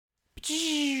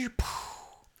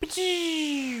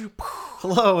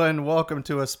Hello and welcome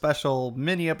to a special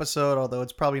mini episode, although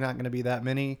it's probably not going to be that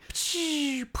mini,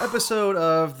 episode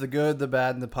of The Good, the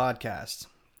Bad, and the Podcast.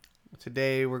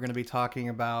 Today we're going to be talking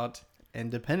about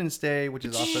Independence Day, which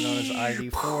is also known as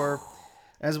ID4,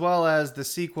 as well as the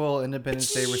sequel,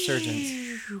 Independence Day Resurgence.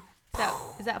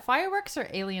 Is that fireworks or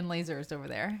alien lasers over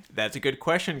there? That's a good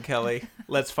question, Kelly.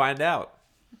 Let's find out.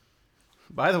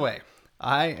 By the way,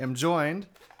 I am joined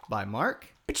by Mark.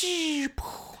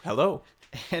 Hello.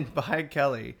 And by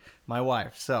Kelly, my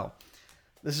wife. So,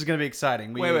 this is going to be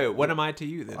exciting. Wait. What am I to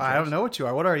you then? I don't know what you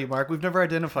are. What are you, Mark? We've never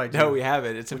identified you. No, we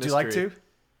haven't. It's a Would mystery. you like to?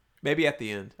 Maybe at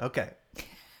the end. Okay.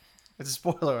 It's a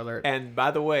spoiler alert. And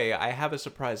by the way, I have a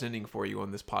surprise ending for you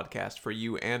on this podcast, for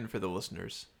you and for the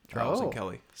listeners, Charles and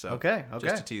Kelly. So Okay.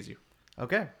 Just to tease you.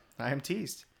 Okay. I am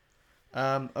teased.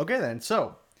 Okay then.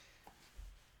 So,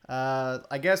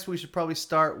 I guess we should probably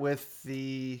start with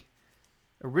the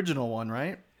original one,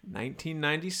 right?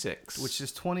 1996. Which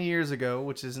is 20 years ago,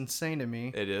 which is insane to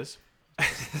me. It is.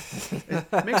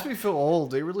 It makes me feel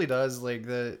old. It really does. Like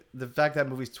the fact that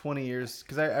movie's 20 years,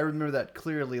 because I remember that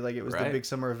clearly. Like it was the big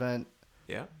summer event.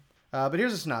 Yeah. But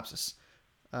here's a synopsis.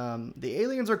 The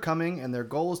aliens are coming, and their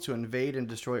goal is to invade and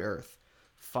destroy Earth.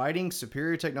 Fighting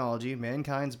superior technology,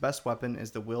 mankind's best weapon is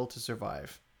the will to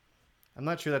survive. I'm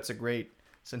not sure that's a great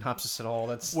synopsis at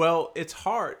all. Well, it's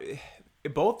hard.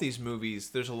 In both these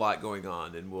movies, there's a lot going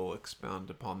on, and we'll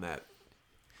expound upon that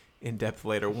in depth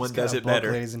later. One does it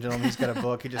better. Ladies and gentlemen, he's got a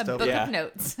book. He just a opened. book of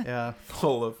notes. Yeah,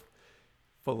 full of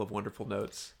wonderful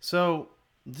notes. So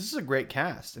this is a great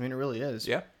cast. I mean, it really is.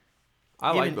 Yeah,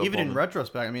 I like Bill even in Pullman.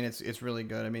 retrospect. I mean, it's really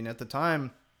good. I mean, at the time,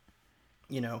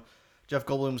 Jeff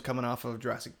Goldblum's coming off of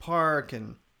Jurassic Park,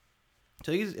 and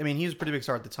so he was a pretty big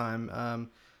star at the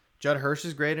time. Judd Hirsch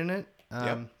is great in it.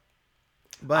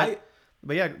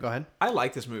 But yeah, go ahead. I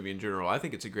like this movie in general. I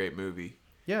think it's a great movie.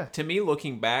 Yeah. To me,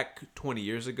 looking back 20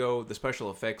 years ago, the special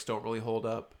effects don't really hold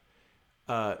up.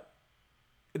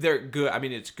 They're good. I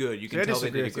mean, it's good. You can tell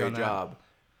they did a great job.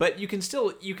 But you can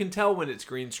tell when it's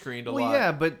green screened a lot. Well,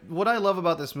 yeah, but what I love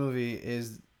about this movie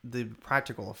is the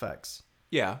practical effects.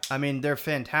 Yeah. I mean, they're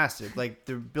fantastic. Like,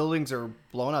 the buildings are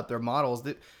blown up. They're models.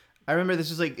 I remember this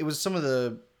is like, it was some of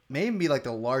the, maybe like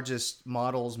the largest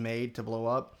models made to blow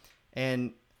up.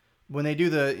 And when they do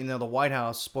the White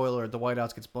House, spoiler, the White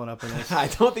House gets blown up in this. I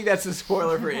don't think that's a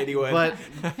spoiler for anyone. But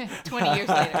 20 years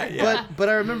later. Yeah. But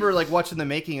I remember like watching the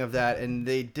making of that, and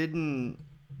they couldn't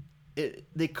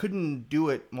do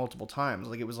it multiple times.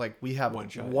 Like it was like, we have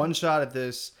one shot at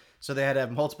this, so they had to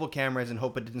have multiple cameras and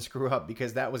hope it didn't screw up,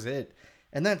 because that was it.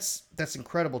 And that's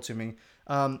incredible to me.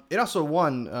 It also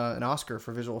won an Oscar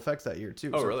for visual effects that year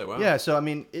too. Oh, really? Wow. Yeah. So I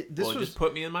mean, this was just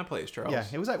put me in my place, Charles. Yeah,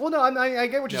 it was like, well, no, I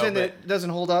get what you're saying. That it doesn't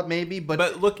hold up, maybe, but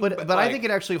I think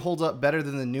it actually holds up better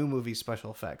than the new movie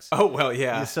special effects. Oh well,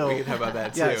 yeah. So we can talk about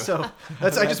that too. Yeah. So I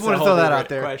just want to throw that out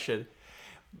there. Question.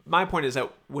 My point is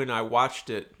that when I watched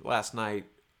it last night,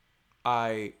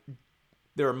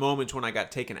 there are moments when I got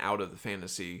taken out of the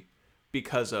fantasy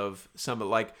because of some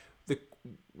of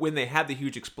when they had the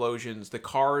huge explosions, the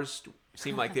cars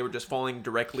seemed like they were just falling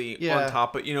directly on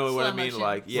top of, what I mean?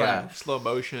 Motion. Slow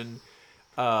motion.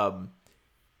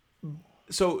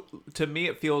 So to me,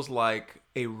 it feels like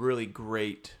a really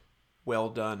great, well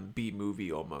done B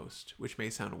movie almost, which may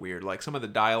sound weird. Like some of the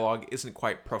dialogue isn't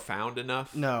quite profound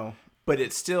enough. No. But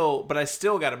I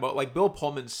still got like Bill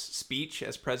Pullman's speech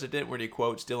as president, where he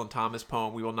quotes Dylan Thomas'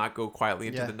 poem, "We will not go quietly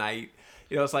into the night."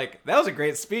 It's like, that was a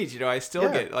great speech. I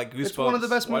still get like goosebumps. It's one of the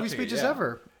best movie speeches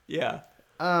ever. Yeah.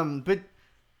 But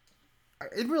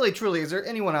it really, truly, is there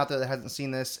anyone out there that hasn't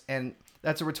seen this? And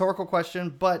that's a rhetorical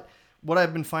question. But what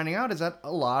I've been finding out is that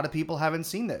a lot of people haven't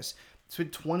seen this. It's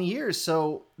been 20 years.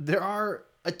 So there are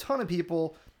a ton of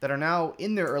people that are now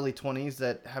in their early 20s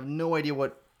that have no idea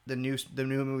what the new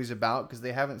movie's about, because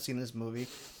they haven't seen this movie.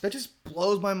 That just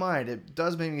blows my mind. It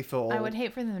does make me feel old. I would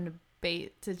hate for them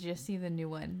to just see the new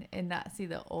one and not see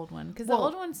the old one, because the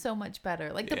old one's so much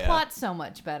better. Like the plot's so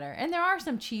much better, and there are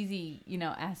some cheesy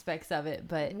aspects of it,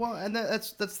 but and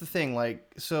that's the thing.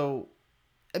 Like, so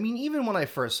I mean, even when I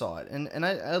first saw it, and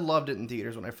I loved it in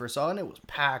theaters when I first saw it, and it was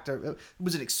packed. It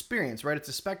was an experience, right? It's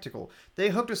a spectacle. They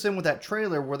hooked us in with that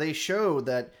trailer where they showed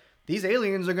that these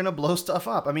aliens are gonna blow stuff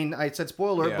up. I mean, I said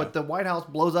spoiler, but the White House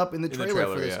blows up in the trailer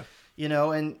for this.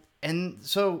 And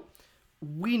so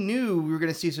we knew we were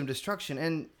going to see some destruction.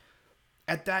 And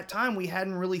at that time, we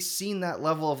hadn't really seen that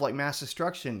level of like mass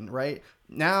destruction, right?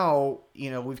 Now,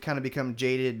 we've kind of become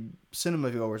jaded cinema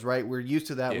viewers, right? We're used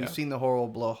to that. Yeah. We've seen the whole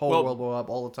world blow up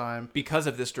all the time. Because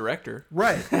of this director.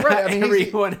 Right. I mean, every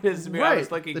one of his movies. Right. I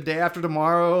was looking... The Day After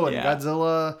Tomorrow and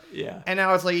Godzilla. Yeah. And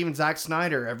now it's like even Zack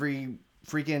Snyder, every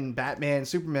freaking Batman,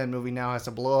 Superman movie now has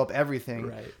to blow up everything.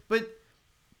 Right. But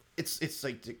it's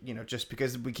like, just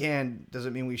because we can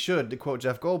doesn't mean we should, to quote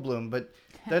Jeff Goldblum. But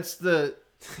that's the.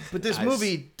 But this Nice.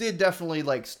 movie did definitely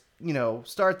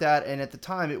start that, and at the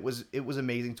time it was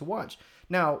amazing to watch.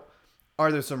 Now,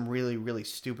 are there some really, really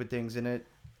stupid things in it?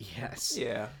 Yes.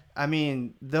 Yeah. I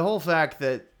mean, the whole fact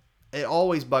that it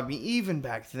always bugged me, even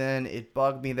back then, it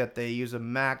bugged me that they use a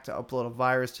Mac to upload a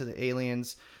virus to the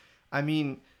aliens. I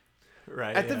mean,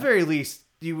 right. at the very least,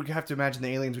 you would have to imagine the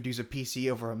aliens would use a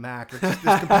PC over a Mac. There's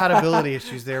compatibility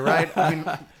issues there, right? I mean,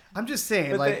 I'm just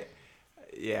saying,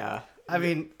 yeah. I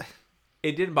mean,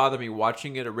 it didn't bother me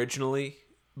watching it originally,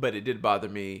 but it did bother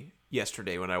me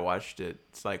yesterday when I watched it.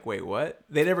 It's like, wait, what?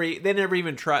 They never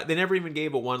even tried. They never even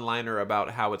gave a one-liner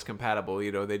about how it's compatible.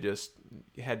 They just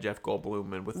had Jeff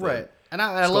Goldblum and with right. And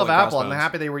I love Apple. I'm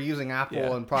happy they were using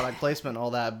Apple and product placement and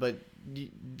all that. But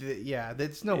yeah,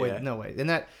 there's no way, no way. And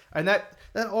that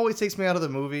always takes me out of the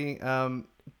movie.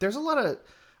 There's a lot of.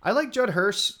 I like Judd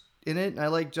Hirsch in it, and I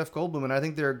like Jeff Goldblum, and I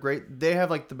think they're great. They have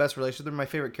the best relationship. They're my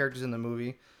favorite characters in the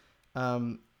movie.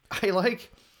 I like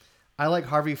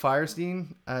Harvey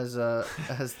Fierstein as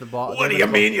the boss. What do you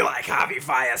mean you like Harvey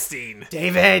Fierstein?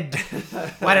 David,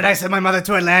 why did I send my mother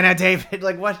to Atlanta, David?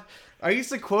 What? I used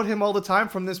to quote him all the time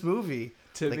from this movie.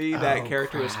 To me, that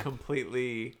character was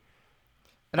completely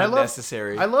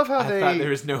unnecessary. I love how I thought there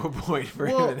was no point for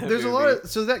him in that there's movie. a lot of...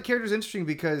 So that character's interesting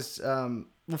because...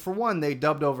 for one, they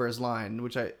dubbed over his line,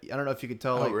 which I don't know if you could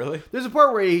tell. Oh, really? There's a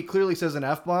part where he clearly says an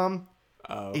F-bomb.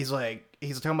 Oh. He's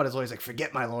talking about his lawyer. He's like,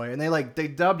 forget my lawyer. And they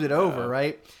dubbed it over,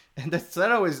 right? And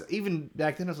that always, even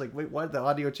back then, I was like, wait, what? The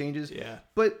audio changes? Yeah.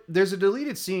 But there's a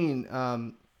deleted scene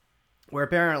where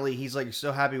apparently he's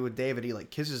so happy with David, he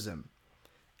kisses him.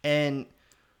 And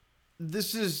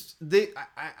this is,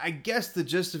 I guess the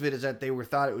gist of it is that they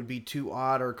thought it would be too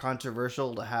odd or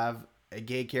controversial to have a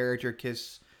gay character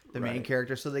kiss the main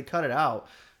character, so they cut it out,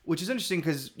 which is interesting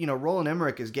because Roland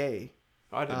Emmerich is gay.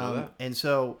 Oh, I didn't know that. And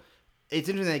so it's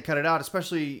interesting they cut it out,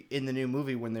 especially in the new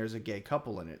movie when there's a gay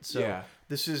couple in it. So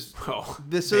this is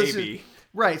maybe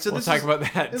right. So we'll talk about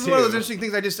that. This is one of those interesting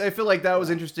things. I feel like that was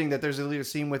interesting that there's a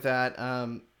scene with that,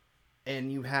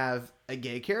 and you have a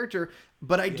gay character,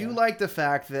 but I do like the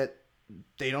fact that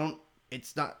they don't.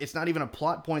 It's not even a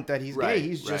plot point that he's gay.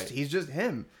 He's just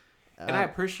him. And I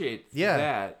appreciate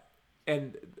that.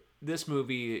 And this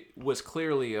movie was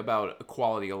clearly about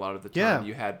equality a lot of the time. Yeah.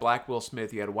 You had black Will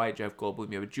Smith, you had white Jeff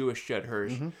Goldblum, you had a Jewish Judd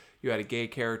Hirsch, you had a gay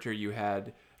character, you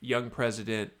had young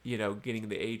president, getting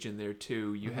the age in there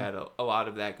too. You had a lot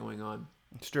of that going on.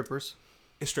 Strippers,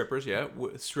 yeah.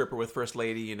 Stripper with first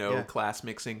lady, class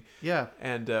mixing. Yeah.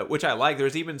 And which I like. There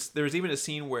was even a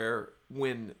scene where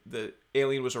when the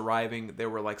alien was arriving,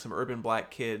 there were some urban black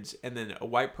kids, and then a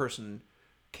white person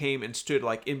came and stood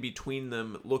in between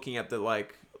them, looking at the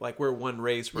we're one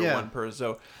race, we're one person.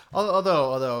 So,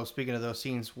 although speaking of those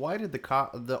scenes, why did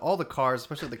all the cars,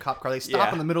 especially the cop car, they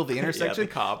stop in the middle of the intersection?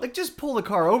 The cop. Just pull the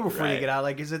car over before you get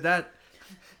out. Is it that?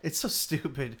 It's so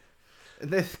stupid.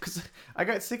 Because I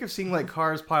got sick of seeing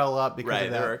cars pile up because of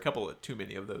that. There are a couple of too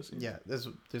many of those. Yeah, there's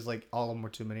all of them were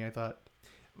too many. I thought.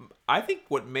 I think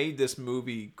what made this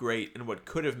movie great and what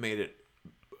could have made it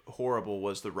horrible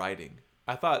was the writing.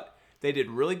 I thought they did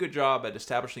a really good job at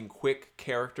establishing quick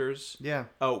characters. Yeah.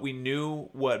 We knew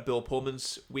what Bill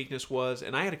Pullman's weakness was,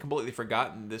 and I had completely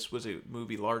forgotten this was a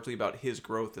movie largely about his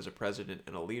growth as a president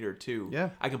and a leader, too. Yeah.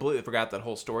 I completely forgot that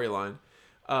whole storyline.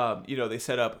 They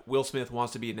set up Will Smith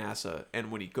wants to be at NASA,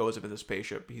 and when he goes up in the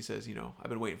spaceship, he says, I've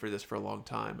been waiting for this for a long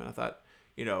time. And I thought,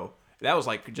 that was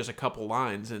just a couple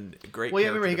lines and great. Well, yeah, I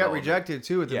remember he got rejected,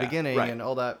 too, at the beginning and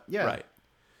all that. Yeah. Right.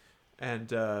 And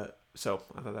so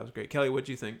I thought that was great. Kelly, what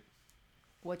did you think?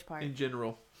 Which part? In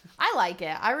general. I like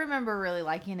it. I remember really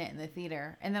liking it in the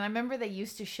theater. And then I remember they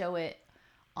used to show it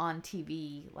on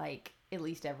TV at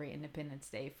least every Independence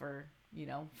Day for, 3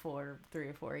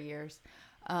 or 4 years.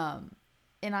 And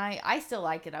I still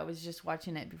like it. I was just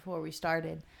watching it before we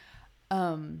started.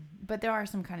 But there are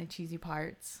some kind of cheesy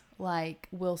parts.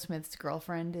 Will Smith's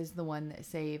girlfriend is the one that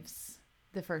saves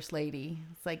the first lady.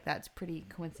 It's that's pretty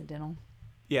coincidental.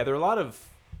 Yeah, there are a lot of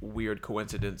weird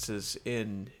coincidences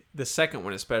in the second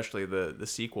one, especially the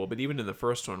sequel, but even in the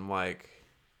first one,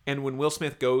 and when Will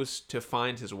Smith goes to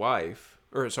find his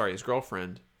his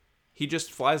girlfriend, he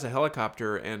just flies a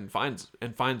helicopter and finds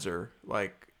her.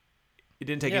 It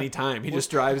didn't take any time. He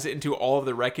just drives into all of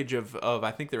the wreckage of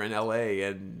I think they're in LA,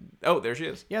 and there she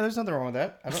is. Yeah, there's nothing wrong with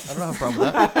that. I don't have a problem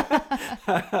with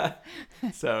that.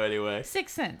 So anyway,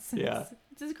 Sixth Sense. Yeah.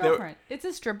 It's his girlfriend. It's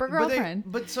a stripper girlfriend.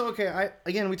 We talk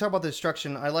about the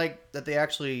destruction. I like that they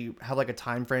actually have a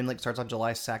time frame. Starts on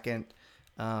July 2nd.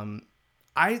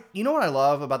 You know what I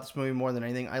love about this movie more than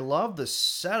anything? I love the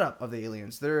setup of the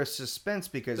aliens. They're a suspense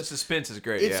because the suspense is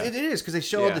great. It is because they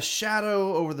show the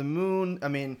shadow over the moon. I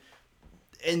mean,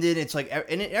 and then it's like,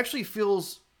 and it actually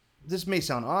feels. This may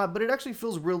sound odd, but it actually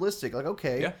feels realistic. Like,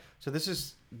 okay, so this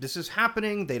is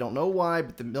happening. They don't know why,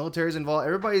 but the military's involved.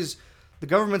 The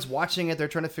government's watching it. They're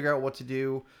trying to figure out what to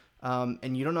do.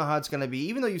 And you don't know how it's going to be.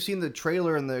 Even though you've seen the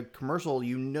trailer and the commercial,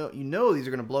 you know these are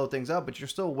going to blow things up, but you're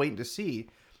still waiting to see.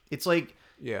 It's like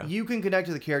you can connect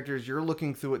to the characters. You're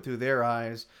looking through it through their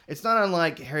eyes. It's not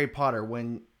unlike Harry Potter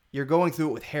when you're going through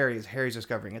it with Harry as Harry's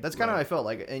discovering it. That's kind of how I felt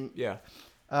like. And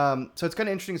so it's kind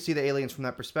of interesting to see the aliens from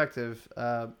that perspective.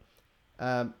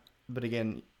 But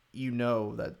again, you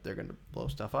know that they're going to blow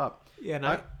stuff up. Yeah, and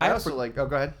I also like. Oh,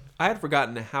 go ahead. I had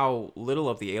forgotten how little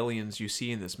of the aliens you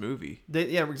see in this movie.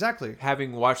 Yeah, exactly.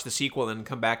 Having watched the sequel and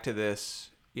come back to this,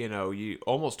 you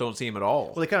almost don't see them at all.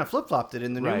 Well, they kind of flip-flopped it.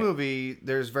 In the new movie,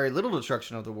 there's very little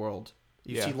destruction of the world.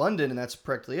 You see London, and that's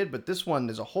practically it. But this one,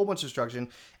 there's a whole bunch of destruction.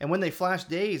 And when they flash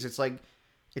days, it's like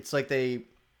they...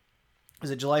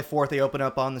 Is it July 4th? They open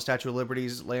up on the Statue of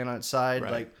Liberty's laying on its side.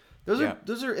 Right. Like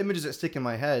those are images that stick in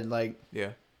my head. Like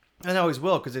and I always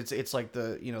will because it's like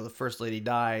the first lady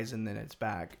dies and then it's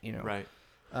back. Right.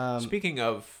 Speaking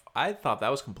of, I thought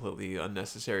that was completely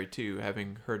unnecessary too,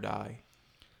 having her die.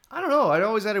 I don't know. I'd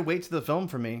always had to wait to the film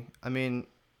for me. I mean,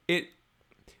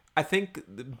 I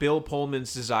think Bill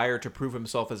Pullman's desire to prove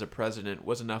himself as a president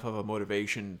was enough of a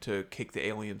motivation to kick the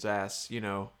aliens' ass,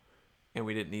 and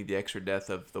we didn't need the extra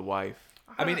death of the wife.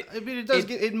 I mean, it does.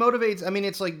 It motivates. I mean,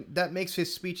 it's like that makes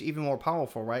his speech even more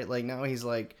powerful, right? Like now he's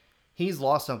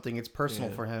lost something. It's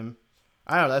personal for him.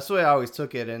 I don't know. That's the way I always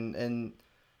took it, and in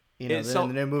the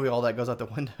new movie, all that goes out the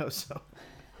window. So,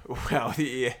 well,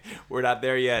 we're not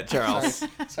there yet, Charles. Sorry.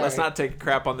 Let's not take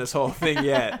crap on this whole thing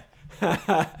yet.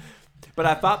 But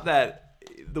I thought that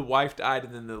the wife died,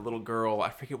 and then the little girl,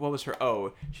 I forget what was her.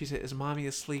 Oh, she said, "Is mommy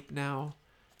asleep now?"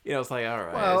 It's like, all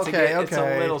right. Well, it's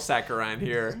a little saccharine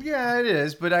here. Yeah, it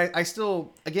is. But I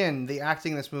still, again, the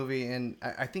acting in this movie, and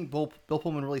I think Bill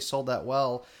Pullman really sold that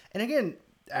well. And again,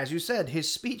 as you said,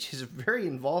 his speech is very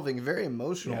involving, very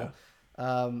emotional.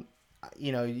 Yeah.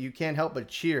 You can't help but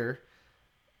cheer.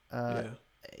 And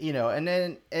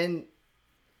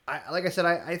like I said,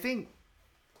 I think,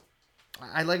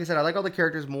 I like all the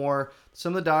characters more.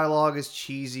 Some of the dialogue is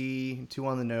cheesy, too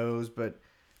on the nose, but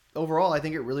overall, I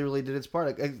think it really, really did its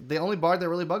part. The only part that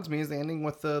really bugs me is the ending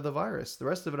with the virus. The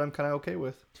rest of it, I'm kind of okay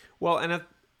with. Well, and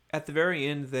at the very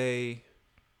end, they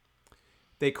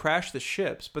crash the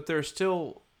ships, but there's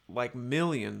still like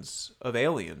millions of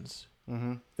aliens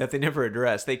that they never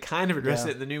address. They kind of address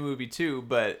it in the new movie too,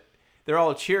 but they're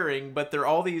all cheering. But they're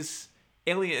all these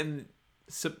alien.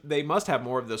 So they must have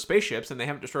more of those spaceships, and they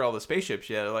haven't destroyed all the spaceships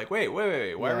yet. They're like, wait, why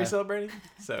are we celebrating?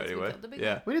 So anyway,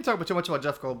 we didn't talk too much about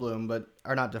Jeff Goldblum,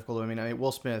 or not Jeff Goldblum. I mean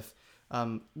Will Smith.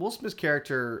 Will Smith's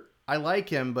character, I like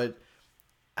him, but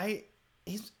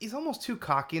he's almost too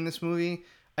cocky in this movie.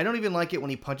 I don't even like it when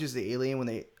he punches the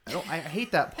alien. I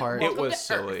hate that part. It was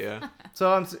silly, yeah.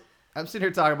 So I'm sitting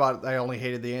here talking about I only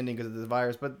hated the ending because of the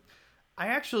virus, but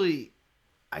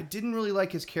I didn't really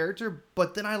like his character,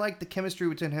 but then I liked the chemistry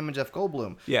between him and Jeff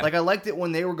Goldblum. Yeah. Like I liked it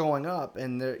when they were going up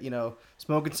and they're,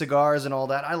 smoking cigars and all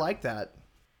that. I like that.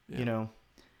 Yeah.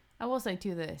 I will say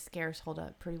too, the scares hold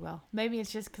up pretty well. Maybe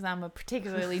it's just because I'm a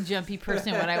particularly jumpy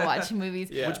person when I watch movies.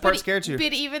 Yeah. Which part scared you?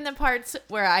 But even the parts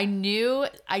where I knew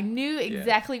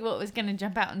exactly what was going to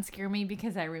jump out and scare me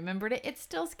because I remembered it, it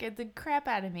still scared the crap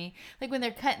out of me. Like when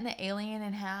they're cutting the alien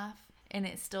in half. And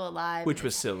it's still alive, which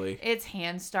was silly. Its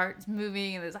hand starts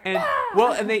moving, and it's like,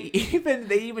 and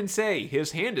they even say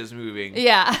his hand is moving.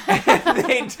 Yeah,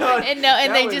 they don't.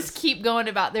 And they just keep going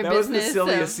about their business. That was the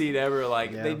silliest scene ever.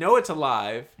 Like they know it's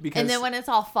alive because. And then when it's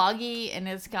all foggy and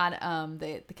it's got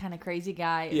the kind of crazy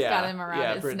guy, it's got him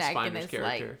around his neck, and it's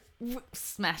character. Like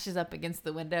smashes up against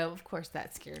the window. Of course,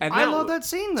 that scared me. And I love that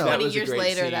scene though. 20 years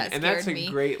later, scene. that scared me. And that's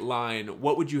a great line.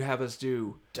 What would you have us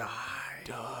do? Die.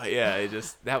 Yeah,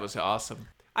 that was awesome.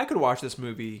 I could watch this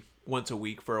movie once a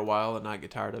week for a while and not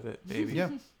get tired of it. Maybe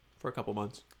for a couple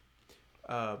months.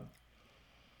 So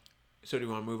do you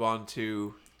want to move on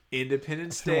to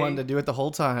Independence Day? I wanted to do it the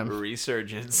whole time.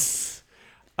 Resurgence.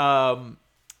 Let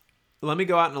me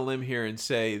go out on a limb here and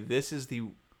say this is the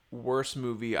worst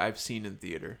movie I've seen in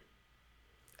theater.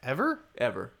 Ever.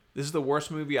 This is the worst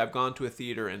movie I've gone to a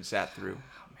theater and sat through.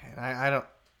 Oh, man, I don't.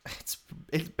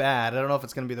 It's bad. I don't know if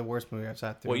it's going to be the worst movie I've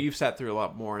sat through. Well, you've sat through a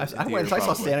lot more. I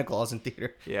saw Santa Claus in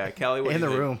theater. Yeah, Kelly, what in the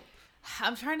room.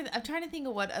 I'm trying to think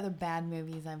of what other bad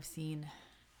movies I've seen.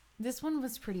 This one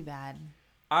was pretty bad.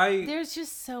 There's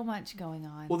just so much going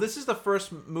on. Well, this is the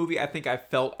first movie I think I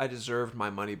felt I deserved my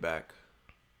money back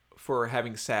for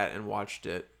having sat and watched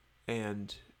it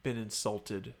and been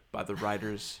insulted by the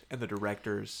writers and the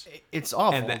directors. It's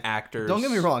awful. And the actors. Don't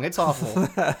get me wrong, it's awful.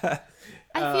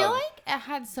 I feel like it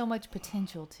had so much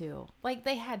potential too. Like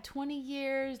they had 20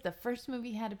 years. The first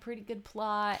movie had a pretty good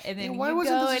plot, and then why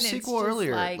wasn't this a sequel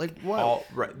earlier? Like what?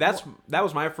 Right. That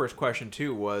was my first question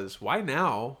too. Was why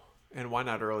now and why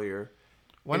not earlier?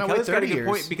 Why not wait 30 years?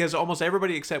 Point because almost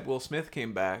everybody except Will Smith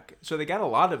came back, so they got a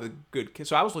lot of the good kids.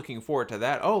 So I was looking forward to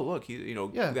that. Oh, look, they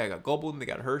got Goldblum, they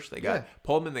got Hirsch, they got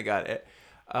Pullman, they got.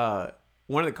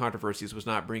 One of the controversies was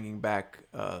not bringing back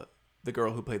the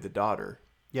girl who played the daughter.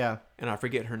 Yeah, and I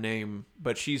forget her name,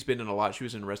 but she's been in a lot. She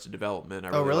was in Arrested Development. I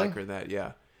really like her in that.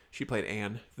 Yeah, she played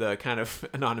Anne, the kind of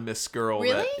anonymous girl.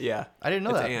 Really? I didn't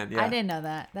know that. Anne, yeah. I didn't know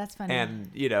that. That's funny.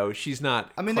 And she's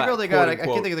not. I mean, the girl they got. I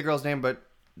can't think of the girl's name, but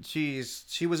she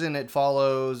was in It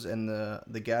Follows and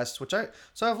the Guest,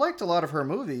 so I've liked a lot of her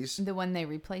movies. The one they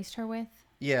replaced her with.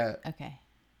 Yeah. Okay.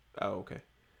 Oh, okay.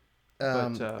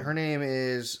 Her name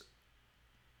is.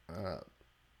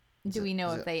 Do we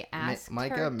know if they asked her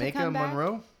to come back?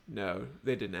 Monroe? No,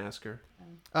 they didn't ask her.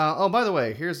 By the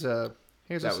way, here's a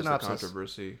synopsis. Was the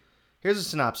controversy. Here's a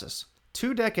synopsis.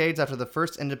 2 decades after the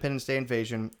first Independence Day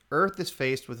invasion, Earth is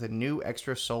faced with a new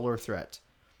extrasolar threat.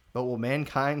 But will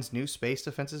mankind's new space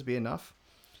defenses be enough?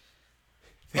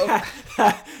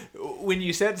 When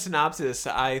you said synopsis,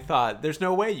 I thought there's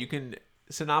no way you can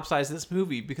synopsize this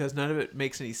movie because none of it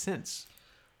makes any sense.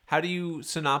 How do you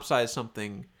synopsize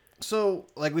something? So,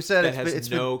 like we said,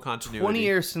 it's no been continuity. 20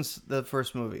 years since the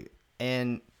first movie.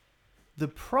 And the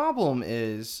problem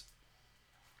is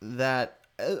that...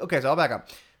 Okay, so I'll back up.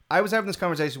 I was having this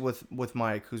conversation with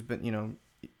Mike, who's been,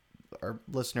 our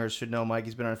listeners should know Mike.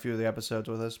 He's been on a few of the episodes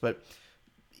with us. But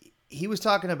he was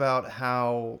talking about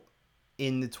how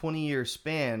in the 20-year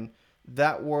span,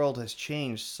 that world has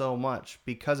changed so much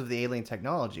because of the alien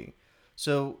technology.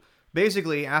 So...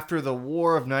 Basically, after the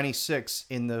War of '96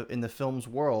 in the film's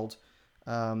world,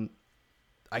 I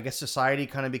guess society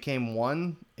kind of became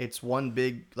one. It's one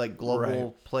big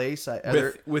global place.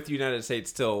 With the United States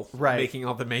still making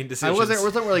all the main decisions. I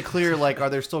wasn't really clear. Are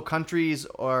there still countries,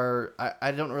 or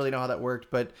I don't really know how that worked.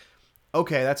 But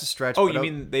okay, that's a stretch. Oh, you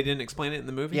mean they didn't explain it in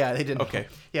the movie? Yeah, they didn't. Okay.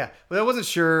 Yeah, but I wasn't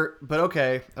sure. But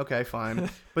okay, fine.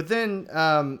 But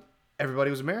then.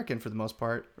 Everybody was American for the most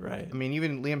part. Right. I mean,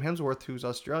 even Liam Hemsworth, who's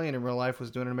Australian in real life,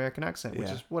 was doing an American accent, which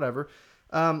is whatever.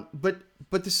 But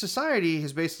the society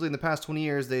has basically, in the past 20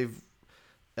 years, they've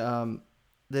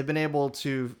been able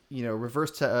to,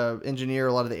 reverse engineer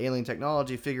a lot of the alien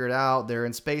technology, figure it out. They're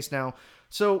in space now.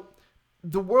 So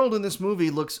the world in this movie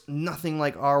looks nothing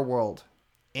like our world.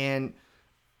 And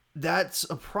that's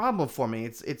a problem for me.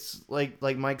 It's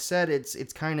like Mike said,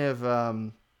 it's kind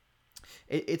of...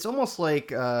 It's almost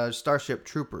like Starship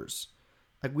Troopers.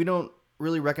 Like, we don't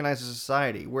really recognize a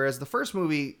society. Whereas the first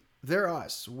movie, they're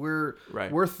us. We're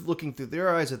looking through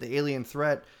their eyes at the alien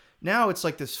threat. Now it's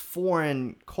like this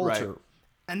foreign culture. Right.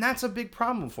 And that's a big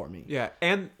problem for me. Yeah.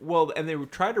 And they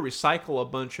tried to recycle a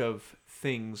bunch of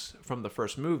things from the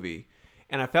first movie.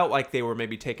 And I felt like they were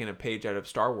maybe taking a page out of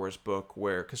Star Wars book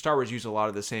because Star Wars used a lot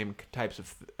of the same types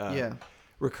of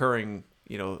recurring,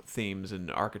 themes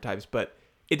and archetypes. But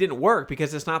it didn't work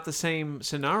because it's not the same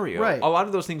scenario. Right. A lot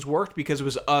of those things worked because it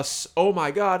was us. Oh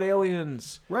my God,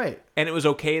 aliens. Right. And it was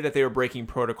okay that they were breaking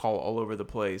protocol all over the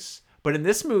place. But in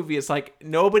this movie, it's like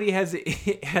nobody has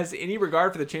any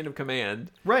regard for the chain of command.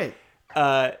 Right.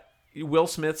 Will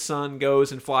Smith's son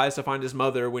goes and flies to find his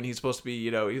mother when he's supposed to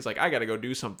be, he's like, I got to go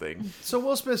do something. So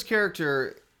Will Smith's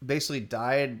character basically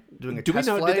died doing a test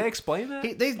flight. Did they explain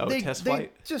that? Test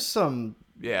flight? Just some...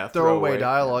 Yeah, throwaway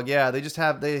dialogue. Yeah, they just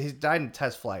he died in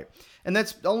test flight, and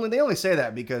they only say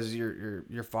that because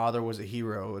your father was a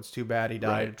hero. It's too bad he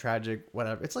died, tragic,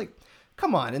 whatever. It's like,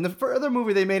 come on. In the other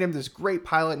movie, they made him this great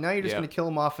pilot. Now you're just going to kill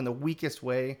him off in the weakest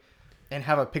way, and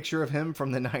have a picture of him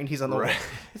from the '90s on the wall.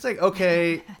 It's like,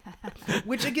 okay,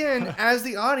 which again, as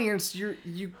the audience,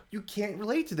 you can't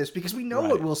relate to this because we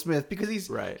know it Will Smith because he's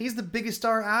the biggest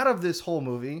star out of this whole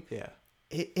movie. Yeah.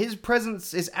 His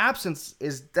presence, his absence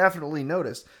is definitely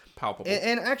noticed. Palpable.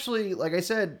 And actually, like I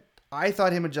said, I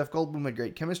thought him and Jeff Goldblum had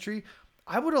great chemistry.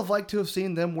 I would have liked to have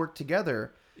seen them work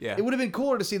together. Yeah. It would have been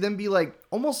cooler to see them be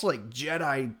almost like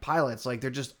Jedi pilots. Like, they're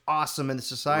just awesome in the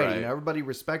society. Right. Everybody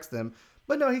respects them.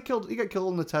 But no, he got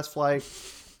killed in the test flight.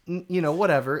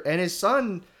 Whatever. And his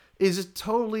son is a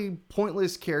totally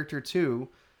pointless character too.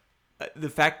 The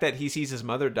fact that he sees his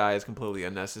mother die is completely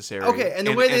unnecessary. Okay, and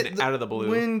the way that out of the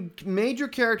blue. When major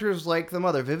characters like the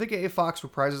mother, Vivica A. Fox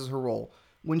reprises her role.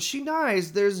 When she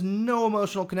dies, there's no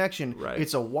emotional connection. Right.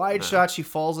 It's a wide shot. She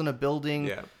falls in a building.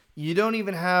 Yeah. You don't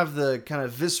even have the kind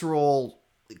of visceral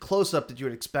close-up that you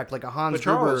would expect, like a Hans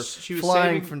Gruber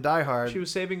flying from Die Hard. She was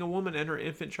saving a woman and her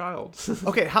infant child.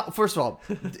 Okay, first of all,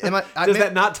 does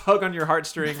that not tug on your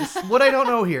heartstrings? What I don't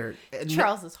know here,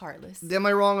 Charles is heartless. Am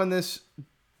I wrong on this?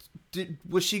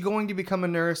 Was she going to become a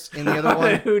nurse in the other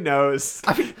one? Who knows?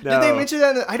 No. Did they mention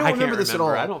that? I don't remember this at all.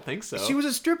 I don't think so. She was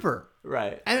a stripper.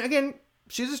 Right. And again,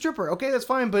 she's a stripper. Okay, that's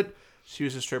fine, but... She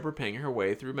was a stripper paying her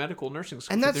way through medical nursing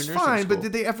school. And that's fine, but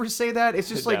did they ever say that? It's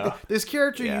just like this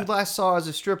character you last saw as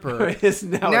a stripper is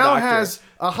now has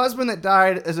a husband that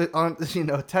died as on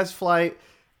test flight,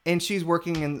 and she's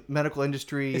working in medical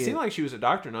industry. It seemed like she was a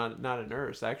doctor, not a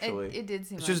nurse. Actually, it did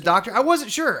seem. She was a doctor. I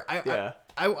wasn't sure. I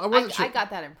wasn't sure. I got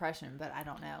that impression, but I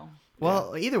don't know.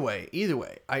 Well, either way,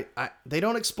 they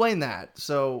don't explain that.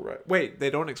 So wait, they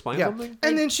don't explain something,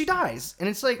 and then she dies, and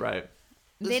it's like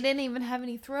They didn't even have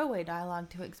any throwaway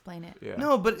dialogue to explain it. Yeah.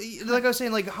 No, but like I was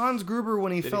saying, like Hans Gruber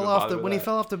when he fell off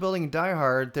the building in Die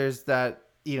Hard, there's that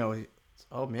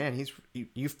oh man,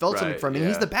 you felt something from him.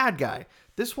 He's the bad guy.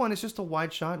 This one is just a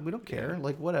wide shot. We don't care.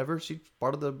 Like whatever. She's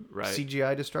part of the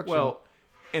CGI destruction. Well,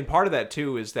 and part of that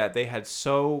too is that they had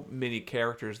so many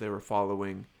characters they were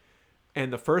following.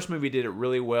 And the first movie did it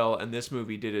really well, and this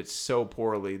movie did it so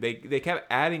poorly. They kept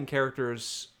adding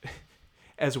characters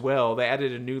as well. They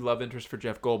added a new love interest for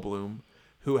Jeff Goldblum,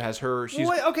 who has her. She's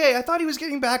okay. I thought he was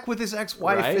getting back with his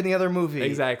ex-wife in the other movie.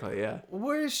 Exactly. Yeah.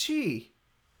 Where is she?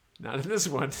 Not in this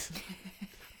one.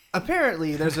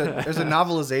 Apparently, there's a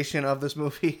novelization of this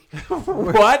movie.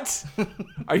 What?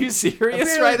 Are you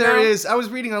serious right now? There is. I was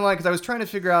reading online because I was trying to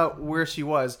figure out where she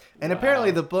was, and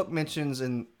apparently the book mentions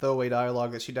in throwaway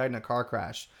dialogue that she died in a car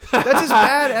crash. That's as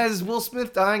bad as Will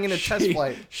Smith dying in a test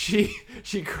flight. She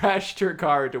crashed her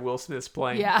car into Will Smith's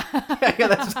plane. Yeah,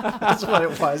 that's what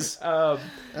it was.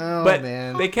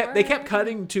 Man, they kept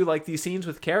cutting to like these scenes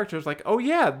with characters. Like, oh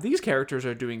yeah, these characters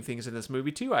are doing things in this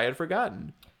movie too. I had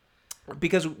forgotten.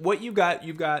 Because what you've got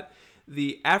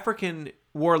the African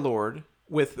warlord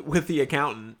with the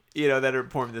accountant, that are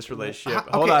forming this relationship.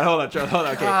 Okay. Hold on, Charles. Hold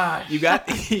on. Okay, Gosh.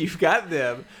 you've got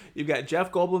them. You've got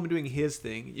Jeff Goldblum doing his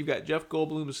thing. You've got Jeff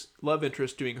Goldblum's love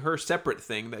interest doing her separate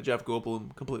thing that Jeff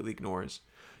Goldblum completely ignores.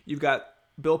 You've got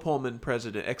Bill Pullman,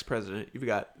 ex-president. You've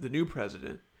got the new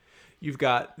president. You've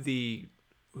got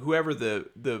whoever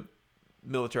the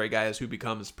military guy is who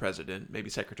becomes president, maybe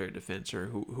Secretary of Defense or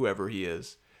whoever he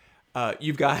is.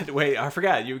 You've got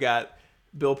You've got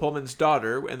Bill Pullman's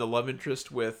daughter and the love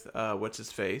interest with what's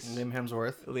his face? Liam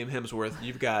Hemsworth.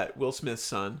 You've got Will Smith's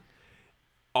son.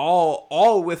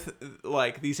 All with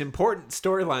like these important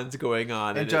storylines going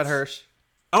on. And Judd Hirsch.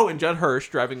 Oh, and Judd Hirsch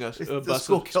driving a bus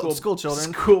school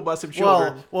children. School bus of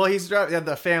children. Well, he's driving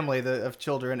the family of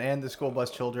children and the school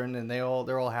bus children, and they're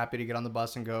all happy to get on the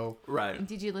bus and go. Right.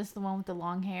 Did you list the one with the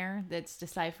long hair that's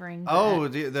deciphering?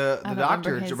 The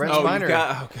doctor, Brent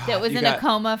Spiner. That was in a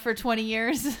coma for 20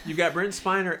 years. You got Brent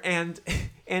Spiner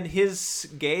and his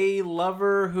gay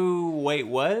lover who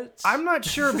what? I'm not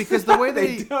sure because the way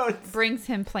they brings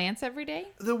him plants every day.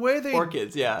 The way they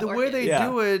orchids, yeah. The way they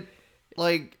do it,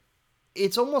 like.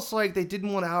 It's almost like they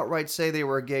didn't want to outright say they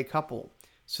were a gay couple.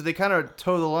 So they kind of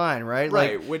toe the line, right?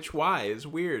 Right, like, which why is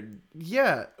weird.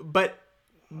 Yeah. But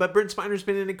Brent Spiner's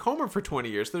been in a coma for 20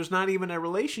 years. There's not even a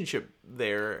relationship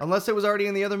there. Unless it was already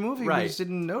in the other movie. Right. We just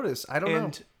didn't notice. I don't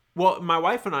know. Well, my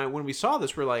wife and I, when we saw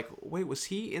this, we're like, wait, was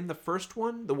he in the first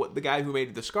one? The guy who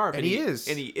made the scarf. And he is.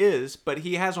 And he is, but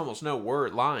he has almost no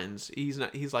lines. He's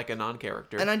like a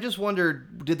non-character. And I just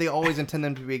wondered, did they always intend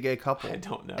them to be a gay couple? I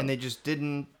don't know. And they just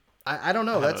didn't. I don't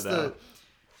know.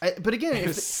 But again,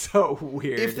 it's so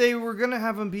weird. If they were gonna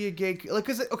have him be a gay,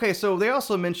 so they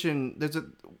also mentioned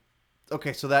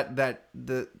so that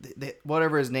the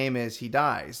whatever his name is, he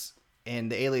dies,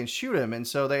 and the aliens shoot him, and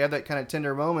so they have that kind of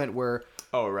tender moment where.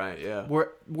 Oh right, yeah.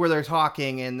 Where they're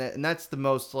talking, and that's the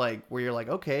most like where you're like,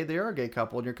 okay, they are a gay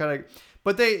couple, and you're kind of.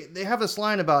 But they have this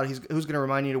line about who's going to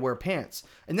remind you to wear pants,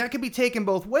 and that could be taken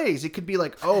both ways. It could be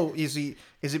like, oh, is it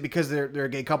because they're a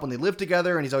gay couple and they live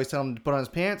together, and he's always telling them to put on his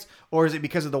pants, or is it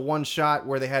because of the one shot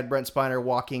where they had Brent Spiner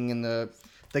walking in the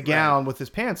gown with his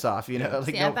pants off? You know,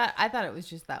 like, see, I thought it was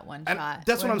just that one shot.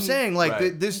 That's what I'm saying.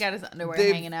 Like this, he got his underwear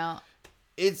hanging out.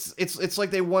 It's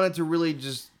like they wanted to really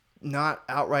just not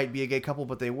outright be a gay couple,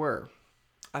 but they were.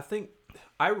 I think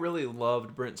I really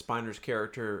loved Brent Spiner's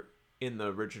character in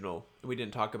the original. We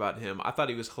didn't talk about him. I thought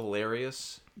he was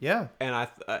hilarious. Yeah. And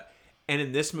and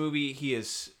in this movie he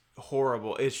is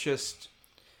horrible. It's just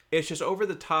over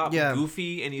the top,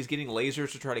 goofy, and he's getting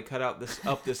lasers to try to cut out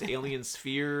this alien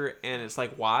sphere, and it's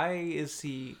like, why is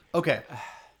he? Okay.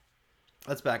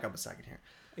 let's back up a second here.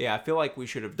 Yeah, I feel like we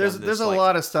should have There's done this, a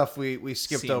lot of stuff we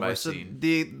skipped scene over. by So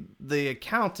scene. the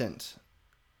accountant,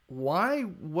 why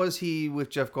was he with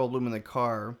Jeff Goldblum in the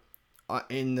car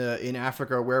in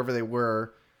Africa or wherever they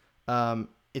were?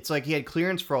 It's like he had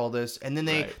clearance for all this, and then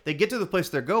they get to the place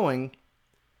they're going,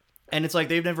 and it's like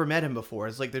they've never met him before.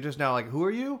 It's like they're just now like, who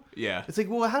are you? Yeah. It's like,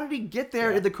 well, how did he get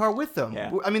there in the car with them?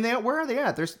 Yeah. I mean, where are they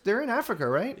at? They're in Africa,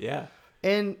 right? Yeah.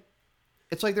 And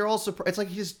it's like they're all surprised. It's like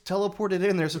he just teleported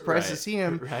in. They're surprised to see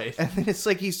him. Right. And then it's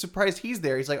like he's surprised he's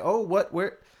there. He's like, oh, what?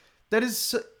 Where? That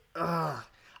is.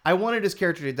 I wanted his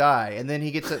character to die, and then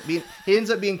he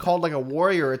ends up being called like a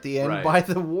warrior at the end by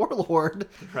the warlord,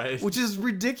 which is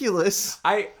ridiculous.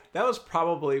 That was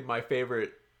probably my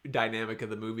favorite dynamic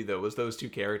of the movie, though, was those two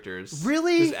characters.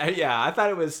 Really? Yeah, I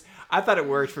thought it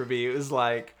worked for me. It was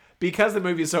like, because the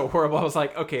movie is so horrible, I was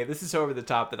like, okay, this is so over the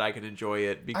top that I can enjoy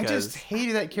it. Because I just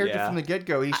hated that character from the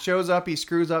get-go. He shows up, he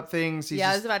screws up things.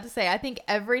 I was about to say, I think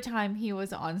every time he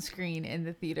was on screen in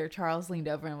the theater, Charles leaned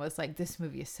over and was like, this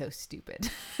movie is so stupid.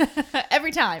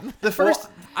 Every time.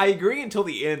 I agree until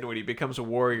the end when he becomes a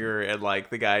warrior and like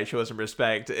the guy shows him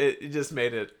respect. It just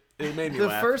made it made me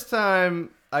laugh. The first time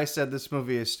I said this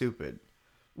movie is stupid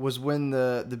was when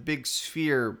the big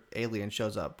sphere alien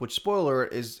shows up, which, spoiler,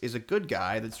 is a good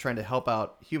guy that's trying to help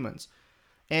out humans.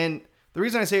 And the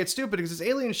reason I say it's stupid is this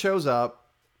alien shows up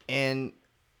and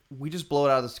we just blow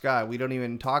it out of the sky. We don't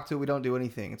even talk to it. We don't do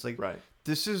anything. It's like,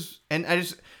 this is, and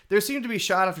there seemed to be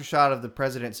shot after shot of the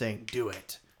president saying, do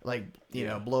it. Like, you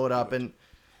know, blow it up. And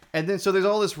then, so there's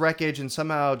all this wreckage, and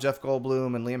somehow Jeff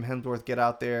Goldblum and Liam Hemsworth get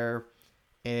out there,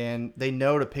 and they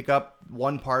know to pick up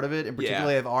one part of it, and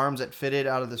particularly have arms that fitted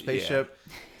out of the spaceship.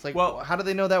 Yeah. It's like, well, how did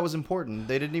they know that was important?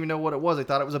 They didn't even know what it was. They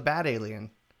thought it was a bad alien.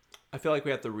 I feel like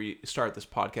we have to restart this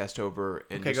podcast over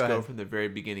and go from the very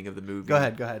beginning of the movie. Go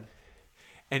ahead.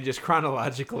 And just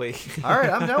chronologically. All right,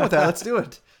 I'm done with that. Let's do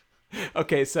it.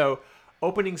 Okay, so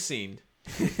opening scene.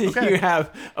 You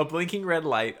have a blinking red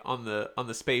light on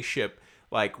the spaceship,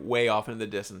 like way off in the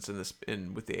distance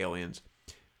with the aliens.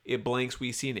 It blinks.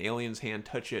 We see an alien's hand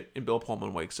touch it, and Bill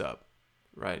Pullman wakes up.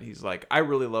 Right? He's like, I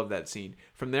really love that scene.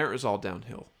 From there, it was all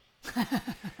downhill.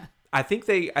 I think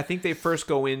they first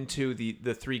go into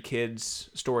the three kids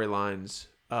storylines.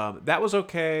 That was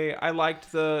okay. I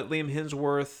liked the Liam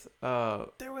Hemsworth.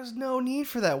 There was no need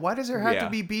for that. Why does there have to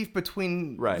be beef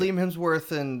between Liam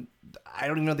Hemsworth and I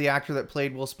don't even know the actor that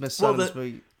played Will Smith's son in this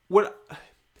movie?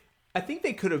 I think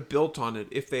they could have built on it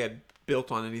if they had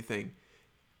built on anything.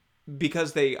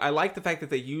 Because I like the fact that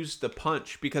they used the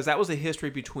punch, because that was a history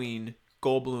between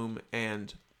Goldblum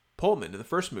and Pullman in the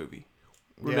first movie.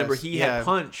 Remember, he had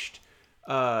punched,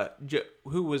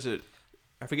 who was it?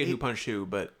 I forget who punched who,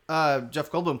 but...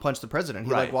 Jeff Goldblum punched the president.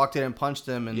 He walked in and punched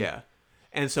him. And... Yeah.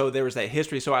 And so there was that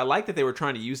history. So I like that they were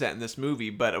trying to use that in this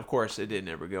movie, but of course it didn't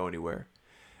ever go anywhere.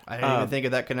 I didn't even think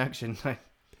of that connection.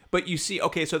 But you see,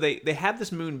 okay, so they have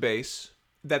this moon base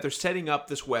that they're setting up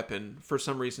this weapon. For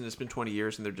some reason, it's been 20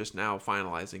 years, and they're just now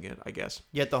finalizing it, I guess.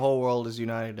 Yet the whole world is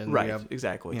united. And right,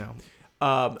 exactly. You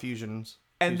know, fusions.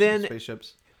 And then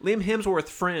spaceships. Liam Hemsworth's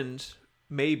friend,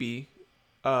 maybe,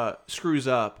 screws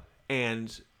up,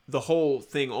 and the whole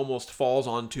thing almost falls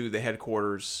onto the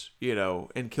headquarters, you know,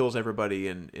 and kills everybody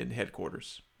in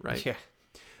headquarters, right?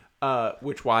 Yeah.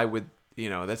 Why would,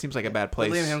 you know, that seems like a bad place.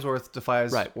 But Liam Hemsworth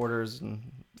defies orders and...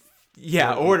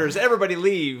 Yeah, orders. Everybody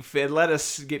leave and let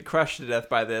us get crushed to death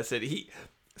by this. And he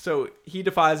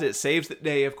defies it, saves the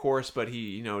day, of course, but he,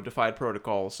 you know, defied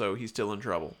protocol, so he's still in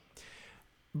trouble.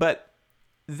 But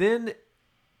then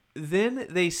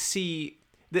they see,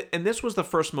 and this was the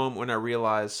first moment when I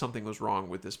realized something was wrong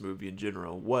with this movie in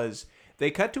general, was they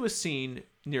cut to a scene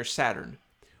near Saturn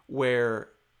where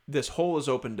this hole is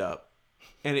opened up.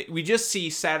 And we just see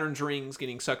Saturn's rings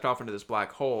getting sucked off into this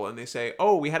black hole, and they say,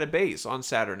 "Oh, we had a base on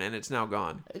Saturn, and it's now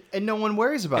gone." And no one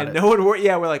worries about it. And no one worries.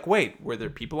 Yeah, we're like, wait, were there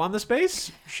people on this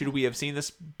base? Should we have seen this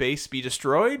base be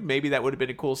destroyed? Maybe that would have been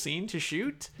a cool scene to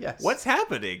shoot. Yes. What's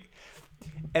happening?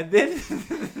 And then,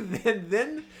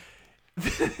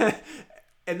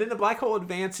 and then the black hole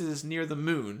advances near the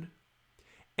moon,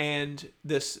 and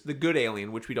the good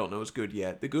alien, which we don't know is good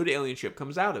yet, the good alien ship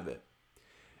comes out of it.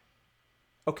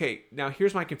 Okay, now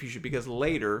here's my confusion, because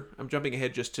later, I'm jumping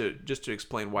ahead just to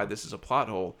explain why this is a plot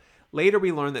hole. Later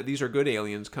we learn that these are good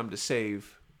aliens come to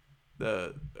save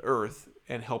the Earth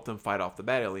and help them fight off the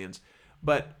bad aliens.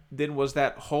 But then was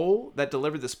that hole that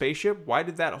delivered the spaceship, why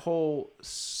did that hole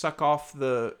suck off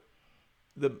the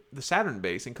the Saturn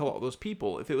base and kill all those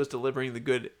people if it was delivering the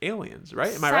good aliens,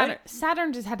 right? Am I right?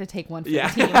 Saturn just had to take one for the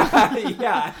team.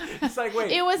 Yeah. It's like,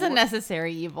 wait. It was a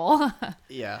necessary evil.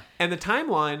 Yeah. And the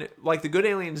timeline, like the good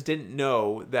aliens didn't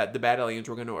know that the bad aliens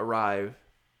were going to arrive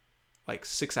like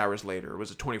 6 hours later.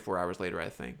 Was it 24 hours later, I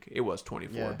think? It was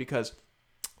 24 because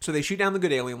so they shoot down the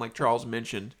good alien like Charles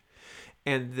mentioned.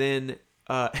 And then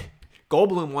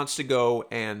Goldblum wants to go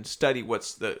and study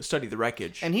the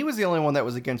wreckage. And he was the only one that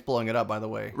was against blowing it up, by the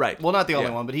way. Right. Well, not the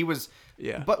only one, but he was.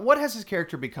 Yeah. But what has his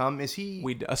character become? Is he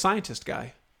a scientist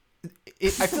guy? I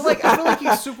feel like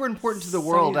he's super important to the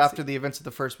world after the events of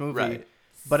the first movie. Right.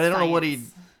 But I don't know what he.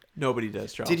 Nobody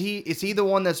does, Charles. Is he the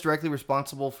one that's directly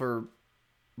responsible for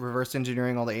reverse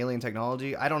engineering all the alien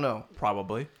technology? I don't know.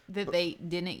 Probably. That they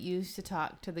didn't use to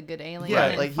talk to the good alien Yeah,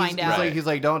 and find out. He's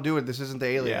like, don't do it. This isn't the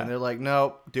alien. Yeah. And they're like,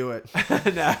 no, do it.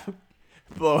 No,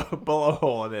 blow a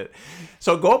hole in it.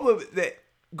 So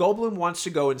Goldblum wants to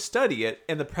go and study it,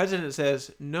 and the president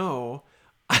says, no.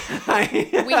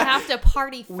 We have to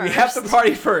party first. We have to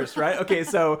party first, right? Okay,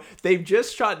 so they've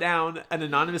just shot down an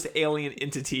anonymous alien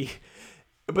entity,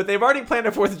 but they've already planned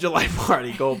a 4th of July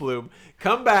party, Goldblum.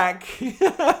 Come back.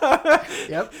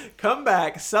 Yep. Come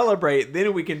back, celebrate,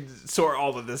 then we can sort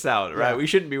all of this out, right? Yeah. We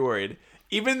shouldn't be worried.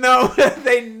 Even though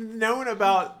they've known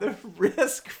about the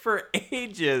risk for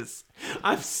ages.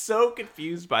 I'm so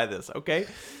confused by this, okay?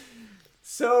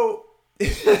 So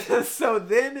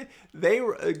then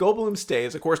Goldblum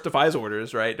stays, of course, defies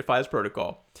orders, right? Defies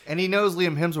protocol. And he knows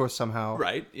Liam Hemsworth somehow.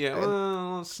 Right. Yeah.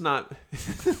 Well, let's not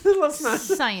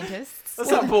Scientists.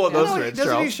 Let's not pull at those threads,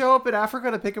 Doesn't Charles. he show up in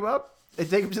Africa to pick him up and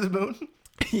take him to the moon?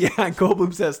 Yeah,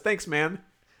 Goldblum says, thanks, man.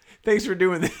 Thanks for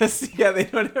doing this. Yeah, they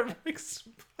don't ever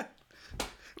explain.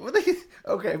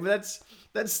 Okay, but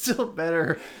that's still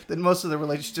better than most of the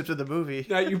relationships in the movie.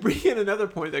 Now, you bring in another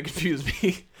point that confused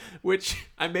me, which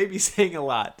I may be saying a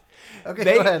lot. Okay,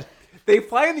 go ahead. They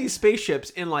fly in these spaceships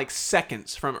in like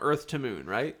seconds from Earth to Moon,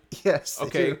 right? Yes.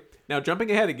 Okay. Now, jumping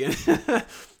ahead again.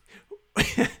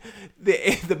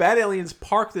 The bad aliens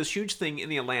park this huge thing in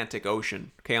the Atlantic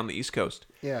Ocean, okay, on the East Coast.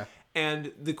 Yeah.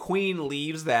 And the Queen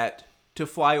leaves that to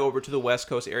fly over to the West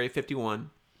Coast, Area 51.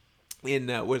 In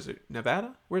what is it,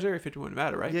 Nevada? Where's Area 51?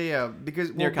 Nevada, right? Yeah.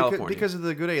 Near California. Because of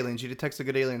the good aliens, she detects the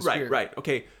good alien sphere. Right.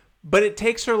 Okay, but it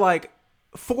takes her like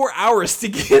 4 hours to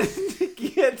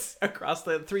get across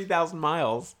the 3,000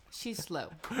 miles. She's slow.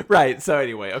 Right. So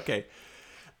anyway, okay.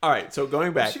 All right. So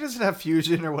going back, She doesn't have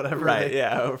fusion or whatever. right?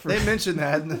 Yeah. They mentioned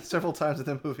that several times in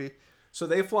the movie. So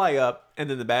they fly up, and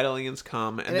then the bad aliens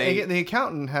come, and the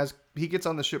accountant he gets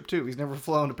on the ship too. He's never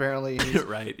flown apparently.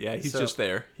 Right. Yeah. He's just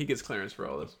there. He gets clearance for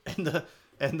all this.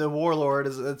 And the warlord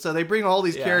is. So they bring all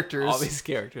these characters. All these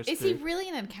characters. Is he really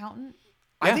an accountant?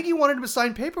 I think he wanted him to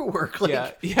sign paperwork.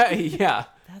 Like, Yeah.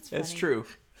 That's It's funny. true.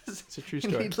 It's a true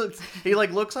story. He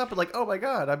looks up and like, oh my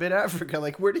god, I'm in Africa.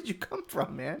 Like, where did you come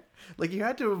from, man? Like, you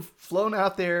had to have flown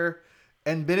out there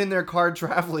and been in their car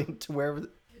traveling to wherever.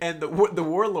 And the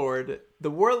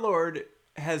warlord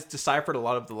has deciphered a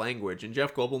lot of the language, and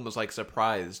Jeff Goldblum was like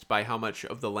surprised by how much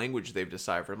of the language they've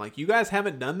deciphered. I'm like, you guys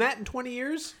haven't done that in 20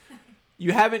 years?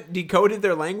 You haven't decoded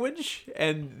their language?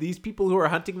 And these people who are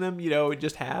hunting them,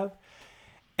 just have?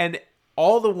 And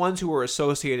all the ones who were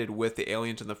associated with the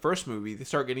aliens in the first movie, they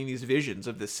start getting these visions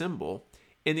of this symbol.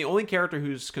 And the only character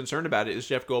who's concerned about it is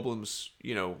Jeff Goldblum's,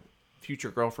 future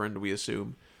girlfriend, we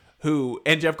assume.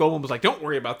 And Jeff Goldblum was like, don't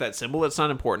worry about that symbol. It's not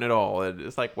important at all. And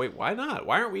it's like, wait, why not?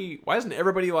 Why isn't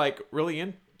everybody like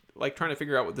really trying to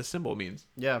figure out what this symbol means?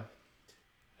 Yeah.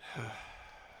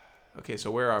 Okay,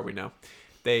 so where are we now?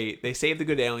 They save the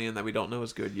good alien that we don't know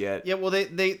is good yet. Yeah, well,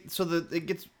 it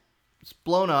gets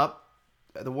blown up.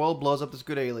 The world blows up this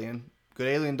good alien. Good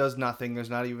alien does nothing. There's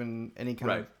not even any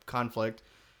kind of conflict.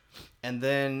 And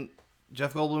then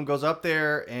Jeff Goldblum goes up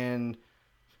there, and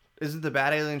isn't the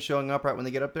bad alien showing up right when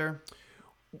they get up there?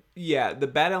 Yeah, the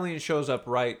bad alien shows up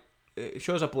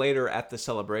later at the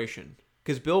celebration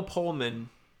because Bill Pullman.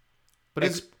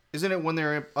 But isn't it when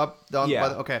they're up?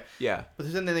 Okay. Yeah.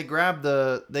 But then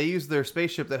they use their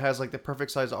spaceship that has like the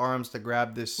perfect size arms to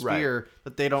grab this sphere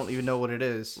that they don't even know what it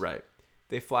is. Right.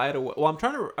 They fly it away. Well, I'm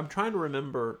trying to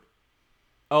remember.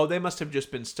 Oh, they must have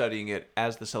just been studying it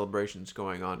as the celebration's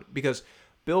going on because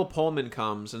Bill Pullman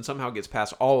comes and somehow gets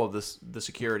past all of the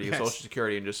security, Social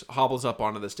Security, and just hobbles up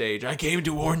onto the stage. I came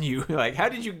to warn you. Like, how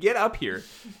did you get up here?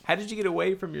 How did you get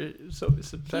away from your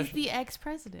obsession? He's the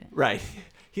ex-president. Right.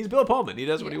 He's Bill Pullman. He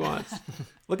does what he wants.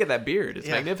 Look at that beard. It's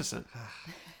magnificent.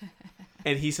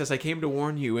 And he says, I came to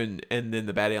warn you. And then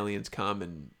the bad aliens come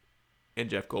and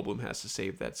Jeff Goldblum has to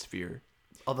save that sphere.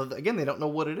 Although, again, they don't know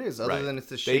what it is other than it's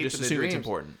the shape they just of the assume dreams. It's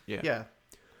important. Yeah.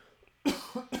 Yeah.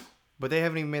 But they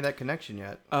haven't even made that connection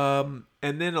yet. And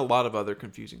then a lot of other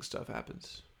confusing stuff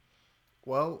happens.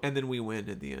 Well, and then we win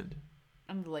in the end.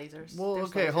 And the lasers. Well, There's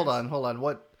okay, lasers. hold on.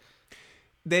 What?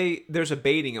 There's a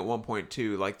baiting at one point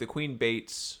too. Like the Queen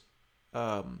baits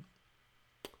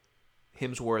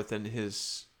Hemsworth and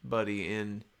his buddy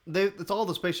in. It's all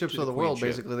the spaceships of the world, ship.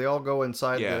 basically. They all go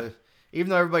inside the...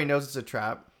 Even though everybody knows it's a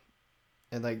trap.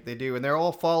 And like they do. And they're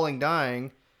all falling,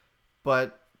 dying.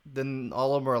 But then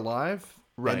all of them are alive.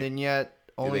 Right. And then yet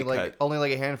only like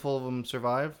a handful of them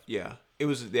survive. Yeah. It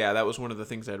was that was one of the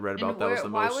things I'd read about. That was the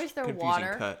why most was there confusing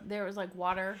water? cut. There was like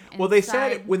water. Well, they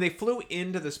inside. said when they flew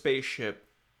into the spaceship,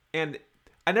 and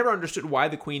I never understood why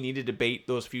the Queen needed to bait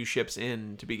those few ships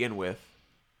in to begin with.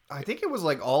 I think it was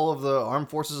like all of the armed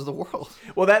forces of the world.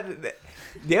 Well,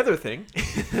 the other thing,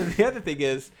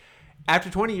 is, after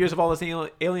 20 years of all this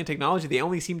alien technology, they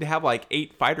only seem to have like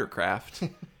 8 fighter craft.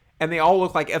 And they all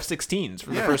look like F-16s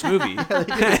from the first movie.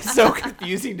 It's so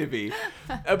confusing to me.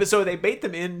 But so they bait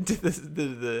them into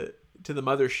the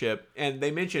mothership, and they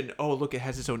mention, oh, look, it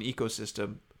has its own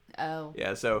ecosystem. Oh.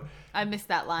 Yeah, so... I missed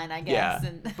that line, I guess. Yeah.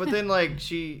 And But then, like,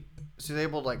 she's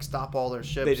able to, like, stop all their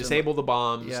ships. They disable the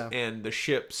bombs, Yeah. and the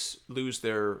ships lose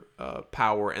their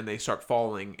power, and they start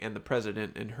falling, and the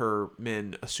president and her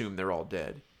men assume they're all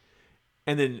dead.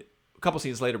 And then... a couple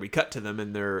scenes later, we cut to them,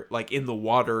 and they're like in the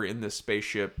water in this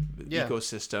spaceship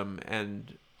ecosystem,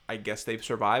 and I guess they've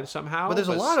survived somehow. But there's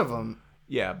a lot of them.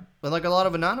 Yeah, And like a lot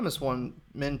of anonymous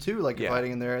men too, like Yeah.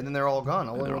 fighting in there, and then they're all gone.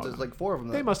 Only they're ones all there's like 4 of them.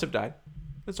 they must have died.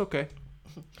 It's okay.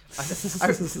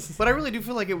 But I really do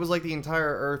feel like it was like the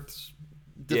entire Earth's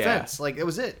defense. Like it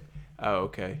was it. Oh,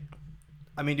 okay.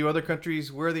 I mean, where are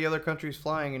the other countries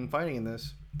flying and fighting in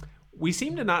this? We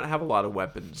seem to not have a lot of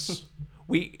weapons.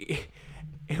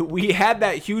 We had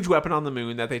that huge weapon on the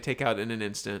moon that they take out in an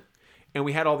instant, and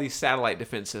we had all these satellite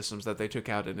defense systems that they took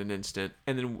out in an instant,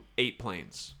 and then 8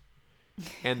 planes,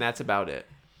 and that's about it.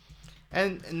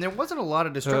 And there wasn't a lot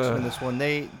of destruction in this one.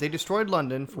 They destroyed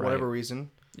London for whatever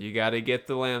reason. You got to get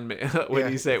the land. What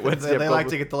do you say? They like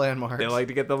to get the landmarks. They like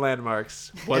to get the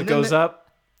landmarks. What And then goes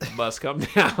up must come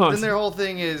down. Then their whole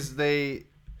thing is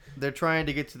they're trying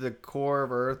to get to the core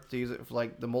of Earth to use it for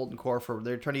like the molten core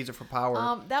they're trying to use it for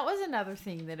power. that was another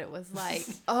thing that it was like,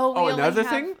 another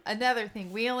thing? Another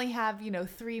thing. We only have,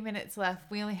 3 minutes left.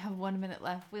 We only have 1 minute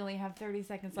left. We only have 30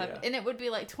 seconds left. Yeah. And it would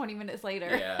be like 20 minutes later.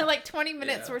 Yeah. Like 20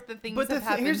 minutes worth of things But have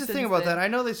happened here's the thing since about then. that. I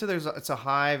know they said it's a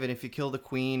hive, and if you kill the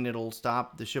queen, it'll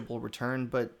stop. The ship will return.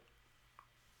 But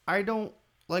I don't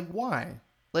like why.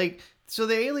 Like so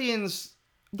the aliens.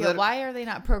 Yeah, why are they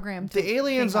not programmed to The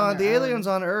aliens think on their own? aliens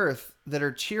on Earth that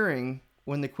are cheering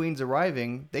when the queen's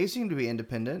arriving, they seem to be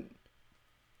independent.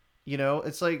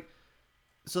 It's like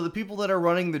so the people that are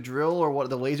running the drill or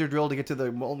the laser drill to get to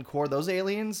the molten core, those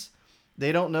aliens,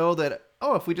 they don't know that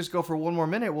if we just go for 1 more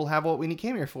minute, we'll have what we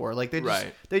came here for. Like they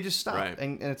just stop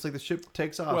and it's like the ship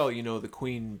takes off. Well, the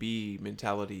queen bee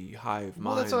mentality, hive mind.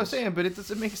 Well, that's what I was saying, but it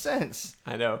doesn't make sense.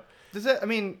 I know. Does that? I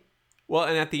mean, well,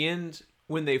 and at the end,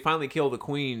 when they finally kill the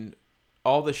queen,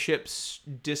 all the ships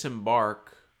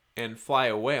disembark and fly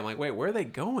away. I'm like, wait, where are they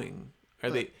going?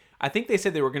 I think they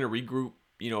said they were going to regroup,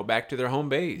 back to their home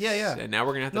base. Yeah. And now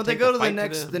we're going to have to. No, they go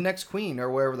to the next queen or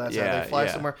wherever that's at. They fly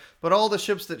somewhere. But all the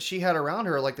ships that she had around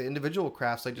her, like the individual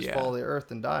crafts, they just follow the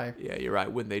Earth and die. Yeah, you're right.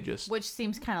 When they just. Which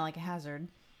seems kind of like a hazard.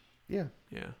 Yeah.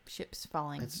 Yeah. Ships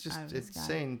falling. It's just out of the sky.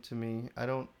 insane to me. I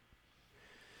don't.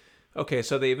 Okay,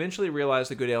 so they eventually realize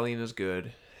the good alien is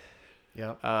good.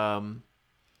 Yeah.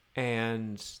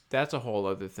 And that's a whole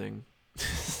other thing.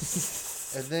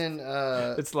 And then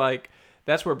it's like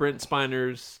that's where Brent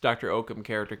Spiner's Dr. Oakham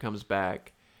character comes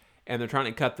back, and they're trying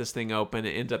to cut this thing open.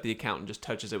 It ends up the accountant just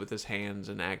touches it with his hands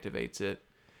and activates it.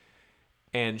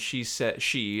 And she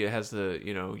has the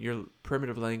your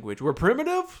primitive language. We're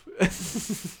primitive.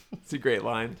 It's a great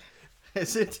line.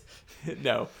 Is it?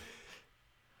 No.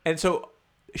 And so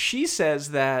she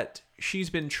says that she's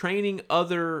been training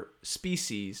other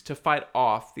species to fight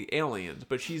off the aliens,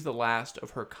 but she's the last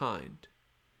of her kind.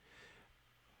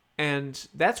 And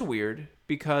that's weird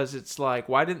because it's like,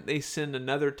 why didn't they send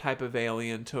another type of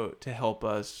alien to help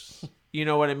us? You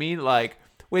know what I mean? Like,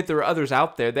 wait, there are others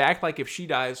out there. They act like if she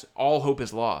dies, all hope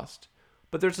is lost.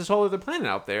 But there's this whole other planet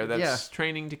out there that's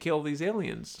training to kill these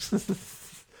aliens.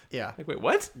 Yeah. Like, wait,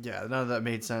 what? Yeah, none of that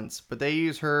made sense. But they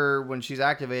use her when she's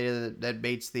activated. That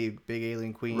baits the big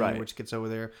alien queen, which gets over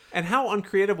there. And how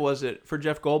uncreative was it for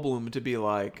Jeff Goldblum to be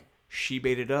like, she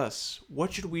baited us.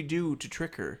 What should we do to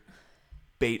trick her?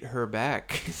 Bait her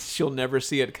back. She'll never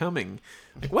see it coming.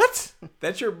 Like, what?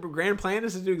 That's your grand plan,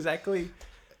 is to do exactly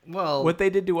what they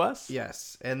did to us?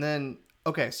 Yes. And then,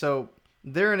 okay, so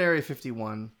they're in Area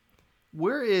 51.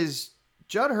 where is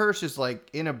Judd Hirsch is like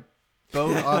in a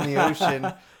boat on the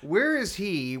ocean. Where is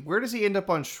he? Where does he end up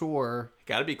on shore?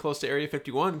 Got to be close to Area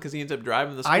 51 because he ends up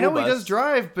driving the school I know bus. he does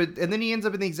drive, and then he ends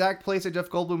up in the exact place that Jeff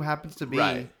Goldblum happens to be.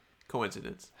 Right.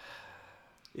 Coincidence.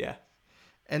 Yeah.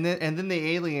 And then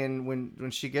the alien,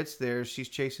 when she gets there, she's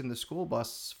chasing the school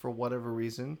bus for whatever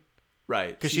reason. Right.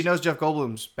 Because she knows Jeff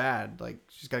Goldblum's bad. Like,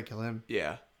 she's got to kill him.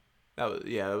 Yeah. That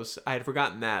was I had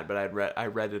forgotten that, but I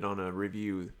read it on a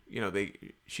review. You know,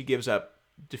 she gives up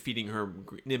defeating her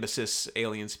nemesis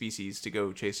alien species to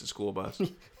go chase a school bus.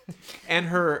 And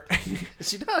her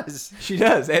She does. She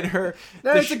does. And her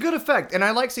it's a good effect. And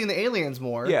I like seeing the aliens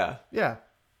more. Yeah. Yeah.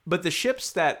 But the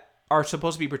ships that are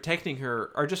supposed to be protecting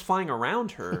her are just flying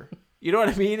around her. You know what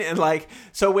I mean? And like,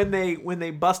 so when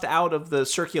they bust out of the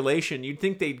circulation, you'd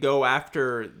think they'd go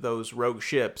after those rogue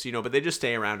ships, you know, but they just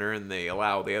stay around her and they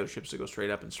allow the other ships to go straight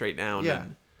up and straight down. Yeah.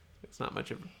 And it's not much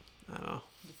of, I don't know.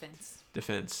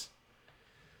 Defense.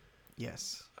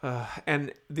 Yes.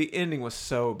 And the ending was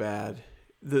so bad.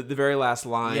 The very last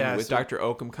line with Dr.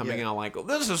 Oakham coming out like,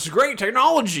 this is great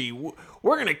technology.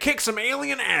 We're going to kick some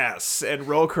alien ass and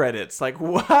roll credits. Like,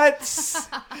 what?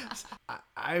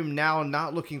 I'm now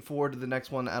not looking forward to the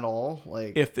next one at all.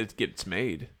 Like, if it gets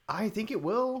made. I think it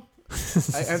will.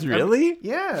 Really?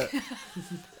 Yeah.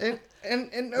 And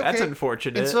okay. That's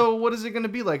unfortunate. And so what is it going to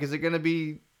be like? Is it going to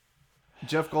be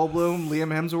Jeff Goldblum,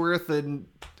 Liam Hemsworth,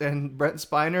 and Brent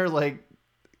Spiner, like,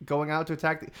 going out to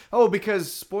attack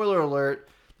because spoiler alert,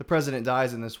 the president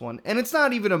dies in this one, and it's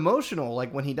not even emotional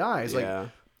like when he dies. Like,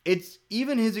 it's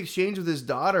even his exchange with his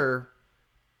daughter,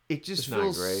 it just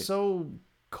feels so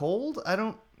cold.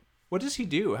 What does he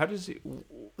do? How does he?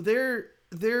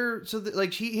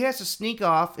 He has to sneak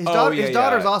off. His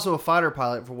daughter's also a fighter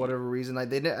pilot for whatever reason. I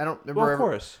don't remember. Well, of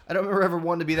course. I don't remember ever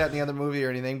wanting to be that in the other movie or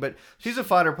anything. But she's a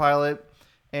fighter pilot,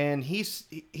 and he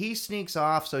sneaks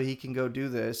off so he can go do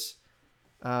this.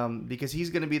 Because he's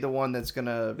going to be the one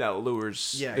that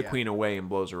lures the queen away and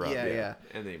blows her up. Yeah.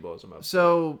 And then he blows him up.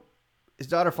 So his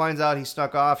daughter finds out he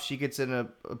snuck off. She gets in a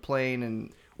plane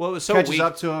and it was so catches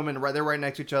up to him, and they're right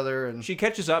next to each other. And she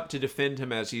catches up to defend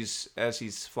him as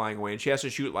he's flying away, and she has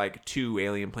to shoot like 2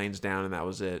 alien planes down, and that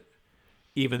was it.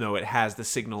 Even though it has the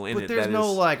signal in it. But there's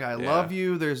no I love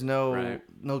you. There's no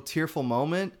tearful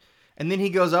moment. And then he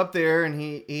goes up there and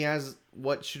he has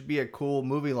what should be a cool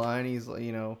movie line. He's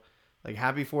like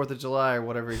happy 4th of July or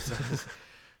whatever he says.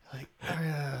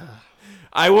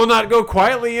 I will not go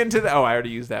quietly into the... Oh, I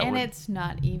already used that one. And it's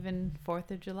not even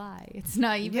 4th of July. It's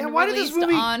not even why released did this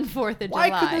movie, on 4th of July.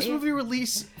 Why could this movie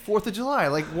release 4th of July?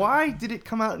 Like, why did it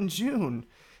come out in June?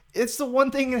 It's the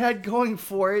one thing it had going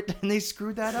for it, and they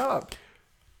screwed that up.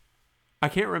 I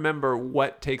can't remember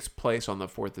what takes place on the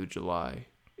 4th of July.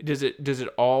 Does it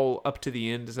all up to the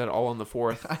end? Is that all on the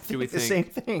 4th? I think it's the same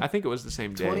thing. I think it was the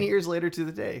same day. 20 years later to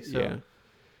the day. So. Yeah.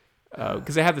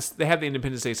 Because they have the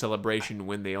Independence Day celebration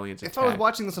when the aliens attack. If I was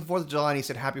watching this on 4th of July and he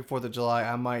said Happy 4th of July,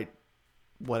 I might,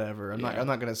 whatever. I'm not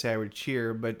going to say I would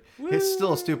cheer, but it's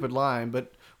still a stupid line.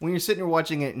 But when you're sitting here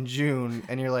watching it in June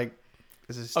and you're like,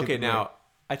 this is stupid. Okay, now,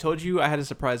 I told you I had a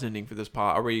surprise ending for this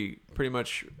pod. Are we pretty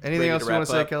much anything else you want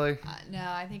to say, Kelly? No,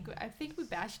 I think we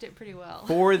bashed it pretty well.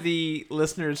 For the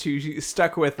listeners who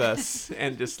stuck with us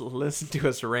and just listened to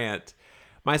us rant,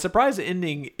 my surprise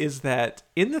ending is that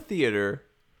in the theater,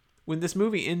 when this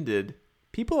movie ended,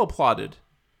 people applauded.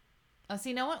 Oh,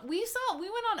 see, no one. We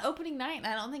went on opening night, and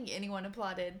I don't think anyone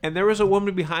applauded. And there was a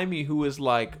woman behind me who was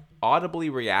like audibly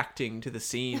reacting to the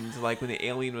scenes, like when the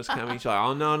alien was coming. She's like,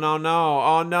 "Oh no,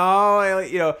 oh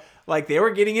no!" Like they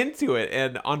were getting into it.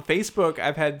 And on Facebook,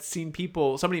 I've seen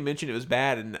people. Somebody mentioned it was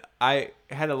bad, and I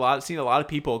had seen a lot of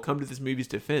people come to this movie's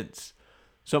defense.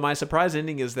 So my surprise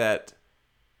ending is that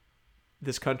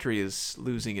this country is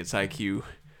losing its IQ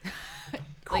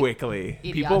quickly.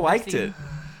 People liked it.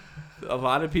 A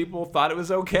lot of people thought it was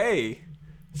okay.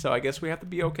 So I guess we have to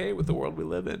be okay with the world we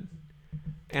live in.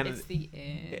 And it's the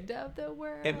end of the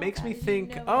world. It makes me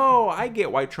think, I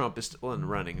get why Trump is still in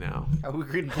running now. Are we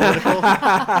getting political?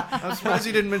 I'm surprised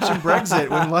you didn't mention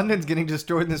Brexit when London's getting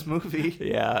destroyed in this movie.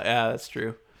 Yeah, that's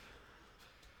true.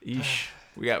 Eesh.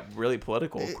 We got really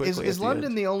political quickly. Is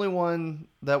London the only one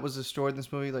that was destroyed in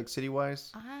this movie, like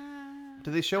city-wise?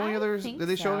 Did they show any others? Did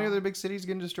they show any other big cities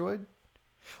getting destroyed?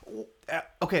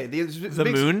 Okay, the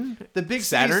moon, the big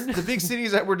Saturn, cities, the big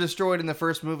cities that were destroyed in the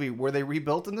first movie, were they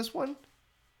rebuilt in this one?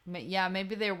 Yeah,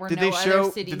 maybe there were other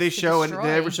cities. Did they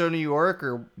ever show New York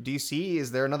or DC?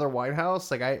 Is there another White House?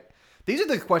 These are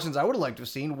the questions I would have liked to have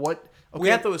seen. We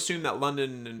have to assume that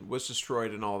London was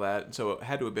destroyed and all that, and so it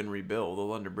had to have been rebuilt. The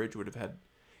London Bridge would have had,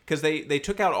 because they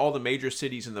took out all the major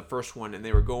cities in the first one, and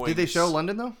they were going. Did they show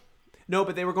London though? No,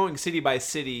 but they were going city by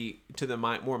city to the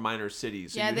more minor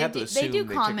cities. So yeah, they do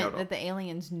comment that the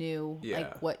aliens knew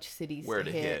like which cities where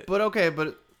to hit.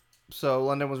 But so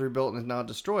London was rebuilt and is now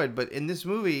destroyed. But in this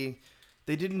movie,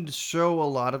 they didn't show a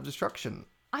lot of destruction.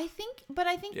 I think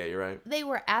yeah, you're right. They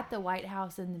were at the White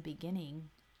House in the beginning.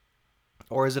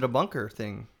 Or is it a bunker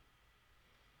thing?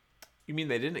 You mean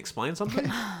they didn't explain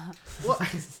something? Well,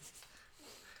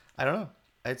 I don't know.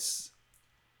 It's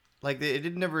like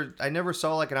I never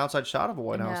saw like an outside shot of a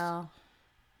White House.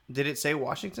 Did it say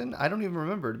Washington? I don't even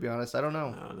remember, to be honest. I don't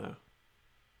know. No.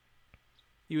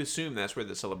 You assume that's where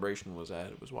the celebration was at.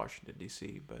 It was Washington,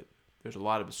 D.C., but there's a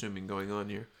lot of assuming going on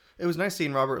here. It was nice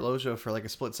seeing Robert Loggia for like a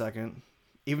split second.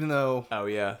 Even though... Oh,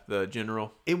 yeah, the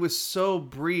general. It was so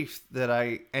brief that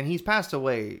and he's passed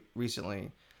away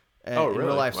recently. In really?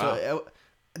 Real life. Wow. So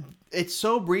it's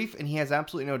so brief, and he has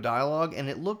absolutely no dialogue, and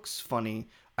it looks funny.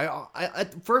 I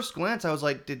at first glance, I was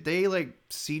like, did they like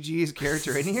CG his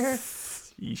character in here?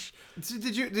 Yeesh.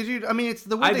 Did you? I mean, it's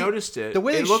the way I noticed it. The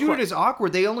way they shoot it is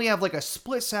awkward. They only have like a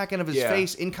split second of his Yeah.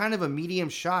 face in kind of a medium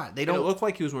shot. They don't It looked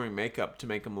like he was wearing makeup to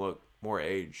make him look more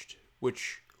aged,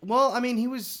 which... Well, I mean, he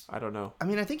was... I don't know. I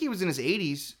mean, I think he was in his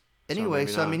 80s anyway.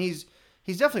 So I mean, he's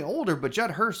definitely older, but Judd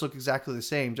Hirsch looked exactly the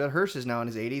same. Judd Hirsch is now in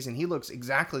his 80s, and he looks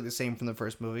exactly the same from the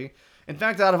first movie. In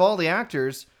fact, out of all the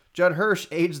actors, Judd Hirsch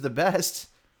aged the best,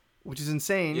 which is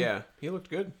insane. Yeah, he looked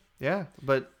good. Yeah,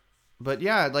 but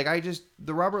yeah, like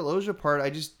the Robert Loggia part,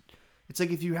 it's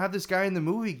like if you have this guy in the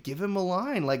movie, give him a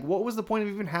line. Like, what was the point of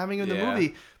even having him in the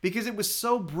movie? Because it was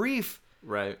so brief.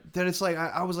 Right. That it's like,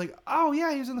 I was like, oh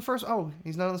yeah, he was in the first, oh,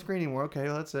 he's not on the screen anymore. Okay,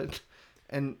 well, that's it.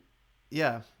 And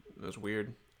yeah. It was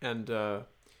weird. And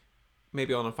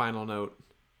maybe on a final note,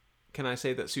 can I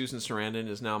say that Susan Sarandon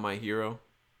is now my hero?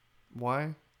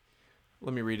 Why?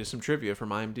 Let me read you some trivia from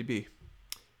IMDb.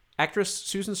 Actress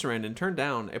Susan Sarandon turned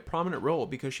down a prominent role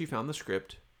because she found the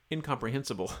script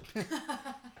incomprehensible.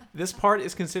 This part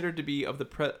is considered to be of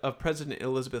President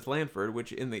Elizabeth Lanford,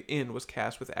 which in the end was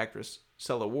cast with actress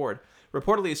Cella Ward.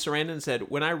 Reportedly, Sarandon said,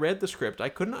 "When I read the script, I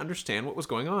couldn't understand what was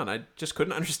going on. I just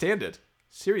couldn't understand it.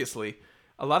 Seriously.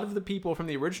 A lot of the people from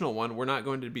the original one were not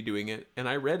going to be doing it, and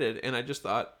I read it, and I just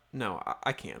thought, no,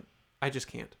 I can't. I just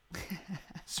can't."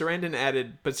 Sarandon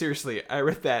added, "But seriously, I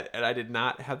read that, and I did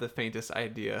not have the faintest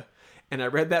idea. And I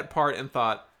read that part and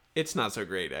thought, it's not so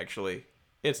great, actually.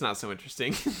 It's not so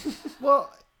interesting."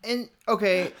 Well, and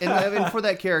okay, and for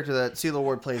that character that Cella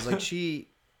Ward plays, like she,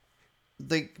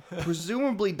 like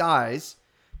presumably dies.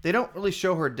 They don't really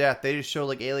show her death. They just show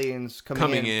like aliens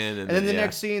coming in, and then the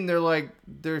next scene they're like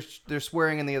they're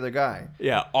swearing in the other guy.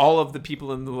 Yeah, all of the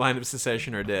people in the line of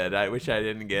succession are dead, which I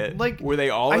didn't get. Like, were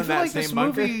they all in that same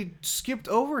bunker? I feel like this movie skipped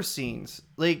over scenes.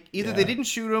 Like either they didn't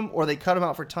shoot them or they cut them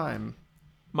out for time.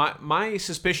 My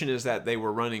suspicion is that they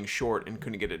were running short and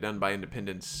couldn't get it done by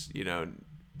Independence,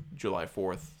 July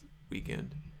 4th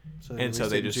weekend. So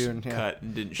they just cut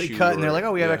and didn't shoot. They cut and they're like,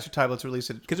 "Oh, we have extra time. Let's release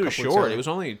it." Because it was short. It was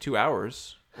only 2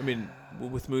 hours. I mean,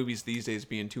 with movies these days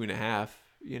being 2.5,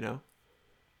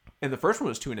 and the first one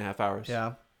was 2.5 hours.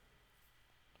 Yeah.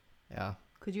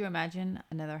 Could you imagine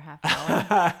another half hour?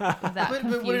 But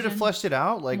would it have fleshed it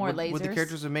out? Like, would the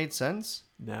characters have made sense?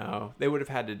 No, they would have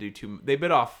had to do too. They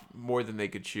bit off more than they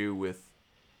could chew with.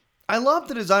 I love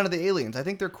the design of the aliens. I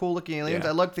think they're cool looking aliens.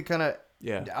 I like the kind of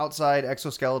outside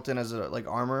exoskeleton as a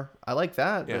armor. I like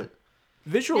that. Yeah. But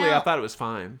visually, I thought it was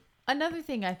fine. Another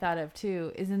thing I thought of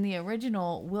too is in the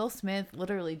original, Will Smith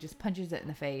literally just punches it in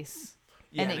the face,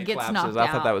 and it gets collapses. knocked out.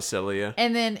 I thought that was silly. Yeah.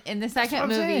 And then in the second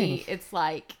movie, it's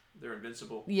like they're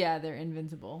invincible. Yeah, they're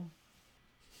invincible.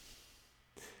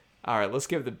 All right,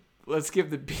 let's end this. Out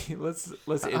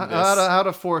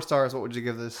of 4 stars, what would you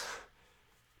give this?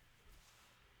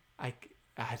 I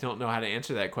don't know how to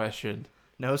answer that question.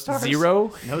 No stars.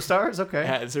 0. No stars.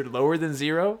 Okay. Is it lower than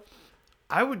 0?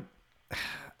 I would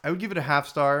give it a half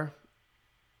star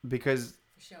because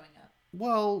showing up.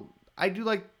 Well, I don't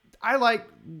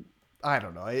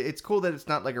know. It's cool that it's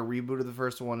not like a reboot of the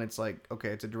first one. It's like, okay,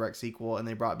 it's a direct sequel, and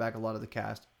they brought back a lot of the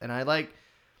cast. And I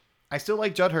still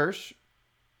like Judd Hirsch.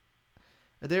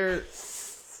 I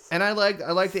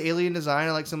like the alien design.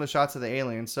 I like some of the shots of the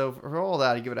aliens. So for all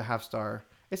that, I give it a half star.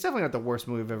 It's definitely not the worst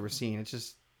movie I've ever seen. It's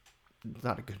just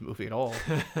not a good movie at all.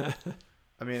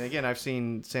 I mean, again, I've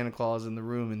seen Santa Claus in the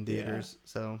Room in theaters,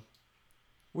 so.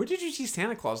 Where did you see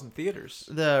Santa Claus in theaters?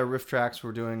 The Riff Tracks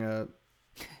were doing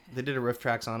they did a Riff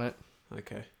Tracks on it.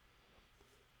 Okay.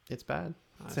 It's bad.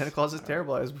 Santa Claus is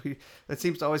terrible. That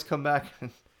seems to always come back.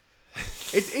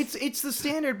 It's the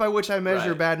standard by which I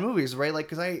measure bad movies, right?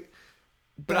 Like, it's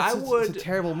a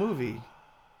terrible movie.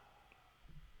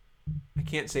 I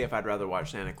can't say if I'd rather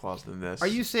watch Santa Claus than this. Are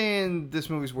you saying this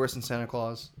movie's worse than Santa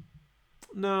Claus?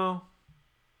 No.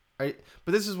 But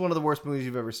this is one of the worst movies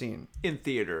you've ever seen. In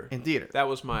theater. In theater. That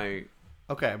was my...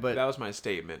 Okay, but... That was my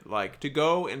statement. Like, to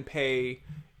go and pay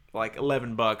like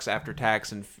 $11 after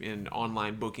tax and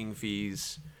online booking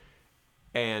fees,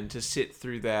 and to sit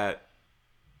through that,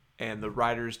 and the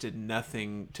writers did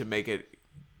nothing to make it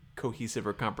cohesive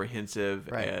or comprehensive,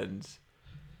 right. and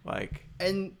like...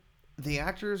 And the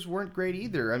actors weren't great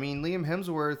either. I mean, Liam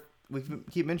Hemsworth, we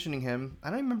keep mentioning him. I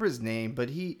don't remember his name,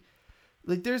 but he...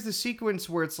 Like, there's the sequence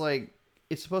where it's like,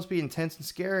 it's supposed to be intense and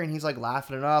scary, and he's like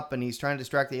laughing it up, and he's trying to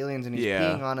distract the aliens, and he's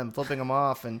peeing on him, flipping them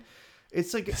off, and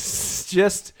it's like, it's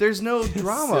just... There's no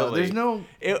drama. Silly. There's no...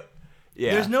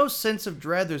 There's no sense of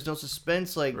dread. There's no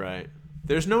suspense. Like... Right.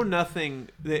 There's no nothing...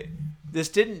 This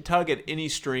didn't tug at any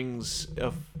strings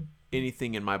of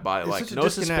anything in my body. Like, no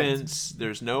suspense.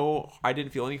 There's no... I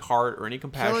didn't feel any heart or any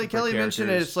compassion Kelly mentioned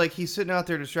it. It's like he's sitting out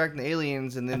there distracting the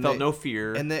aliens, and then I felt no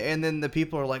fear. And then the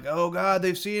people are like, "Oh God,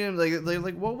 they've seen him."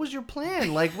 Like, what was your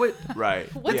plan? Like, what?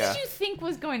 Right. What did you think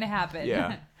was going to happen?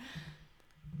 Yeah.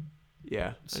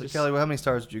 Yeah. So Kelly, how many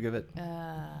stars did you give it?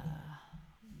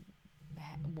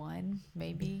 1,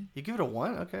 maybe. You give it a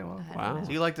 1? Okay, well, wow.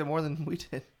 So you liked it more than we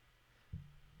did.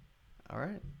 All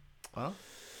right. Well.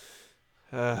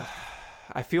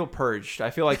 I feel purged. I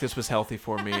feel like this was healthy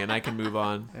for me, and I can move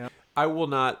on. Yeah. I will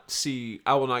not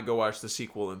go watch the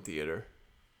sequel in theater.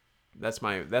 That's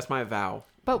my vow.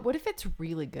 But what if it's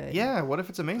really good? Yeah, what if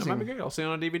it's amazing? It might be good. I'll see it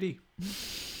on DVD.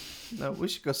 No, we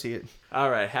should go see it. All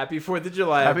right. Happy 4th of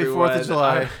July, Happy everyone. 4th of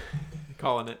July.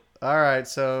 Calling it. All right,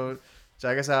 so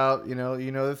check us out. You know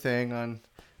the thing on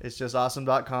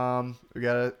itsjustawesome.com. We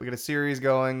got a series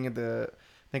going. I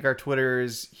think our Twitter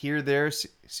is Here There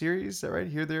Series. Is that right?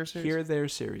 Here There Series. Here There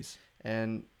Series.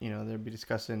 And they'll be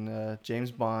discussing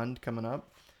James Bond coming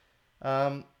up.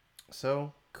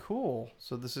 So cool.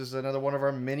 So this is another one of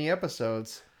our mini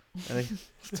episodes.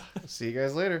 See you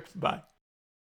guys later. Bye.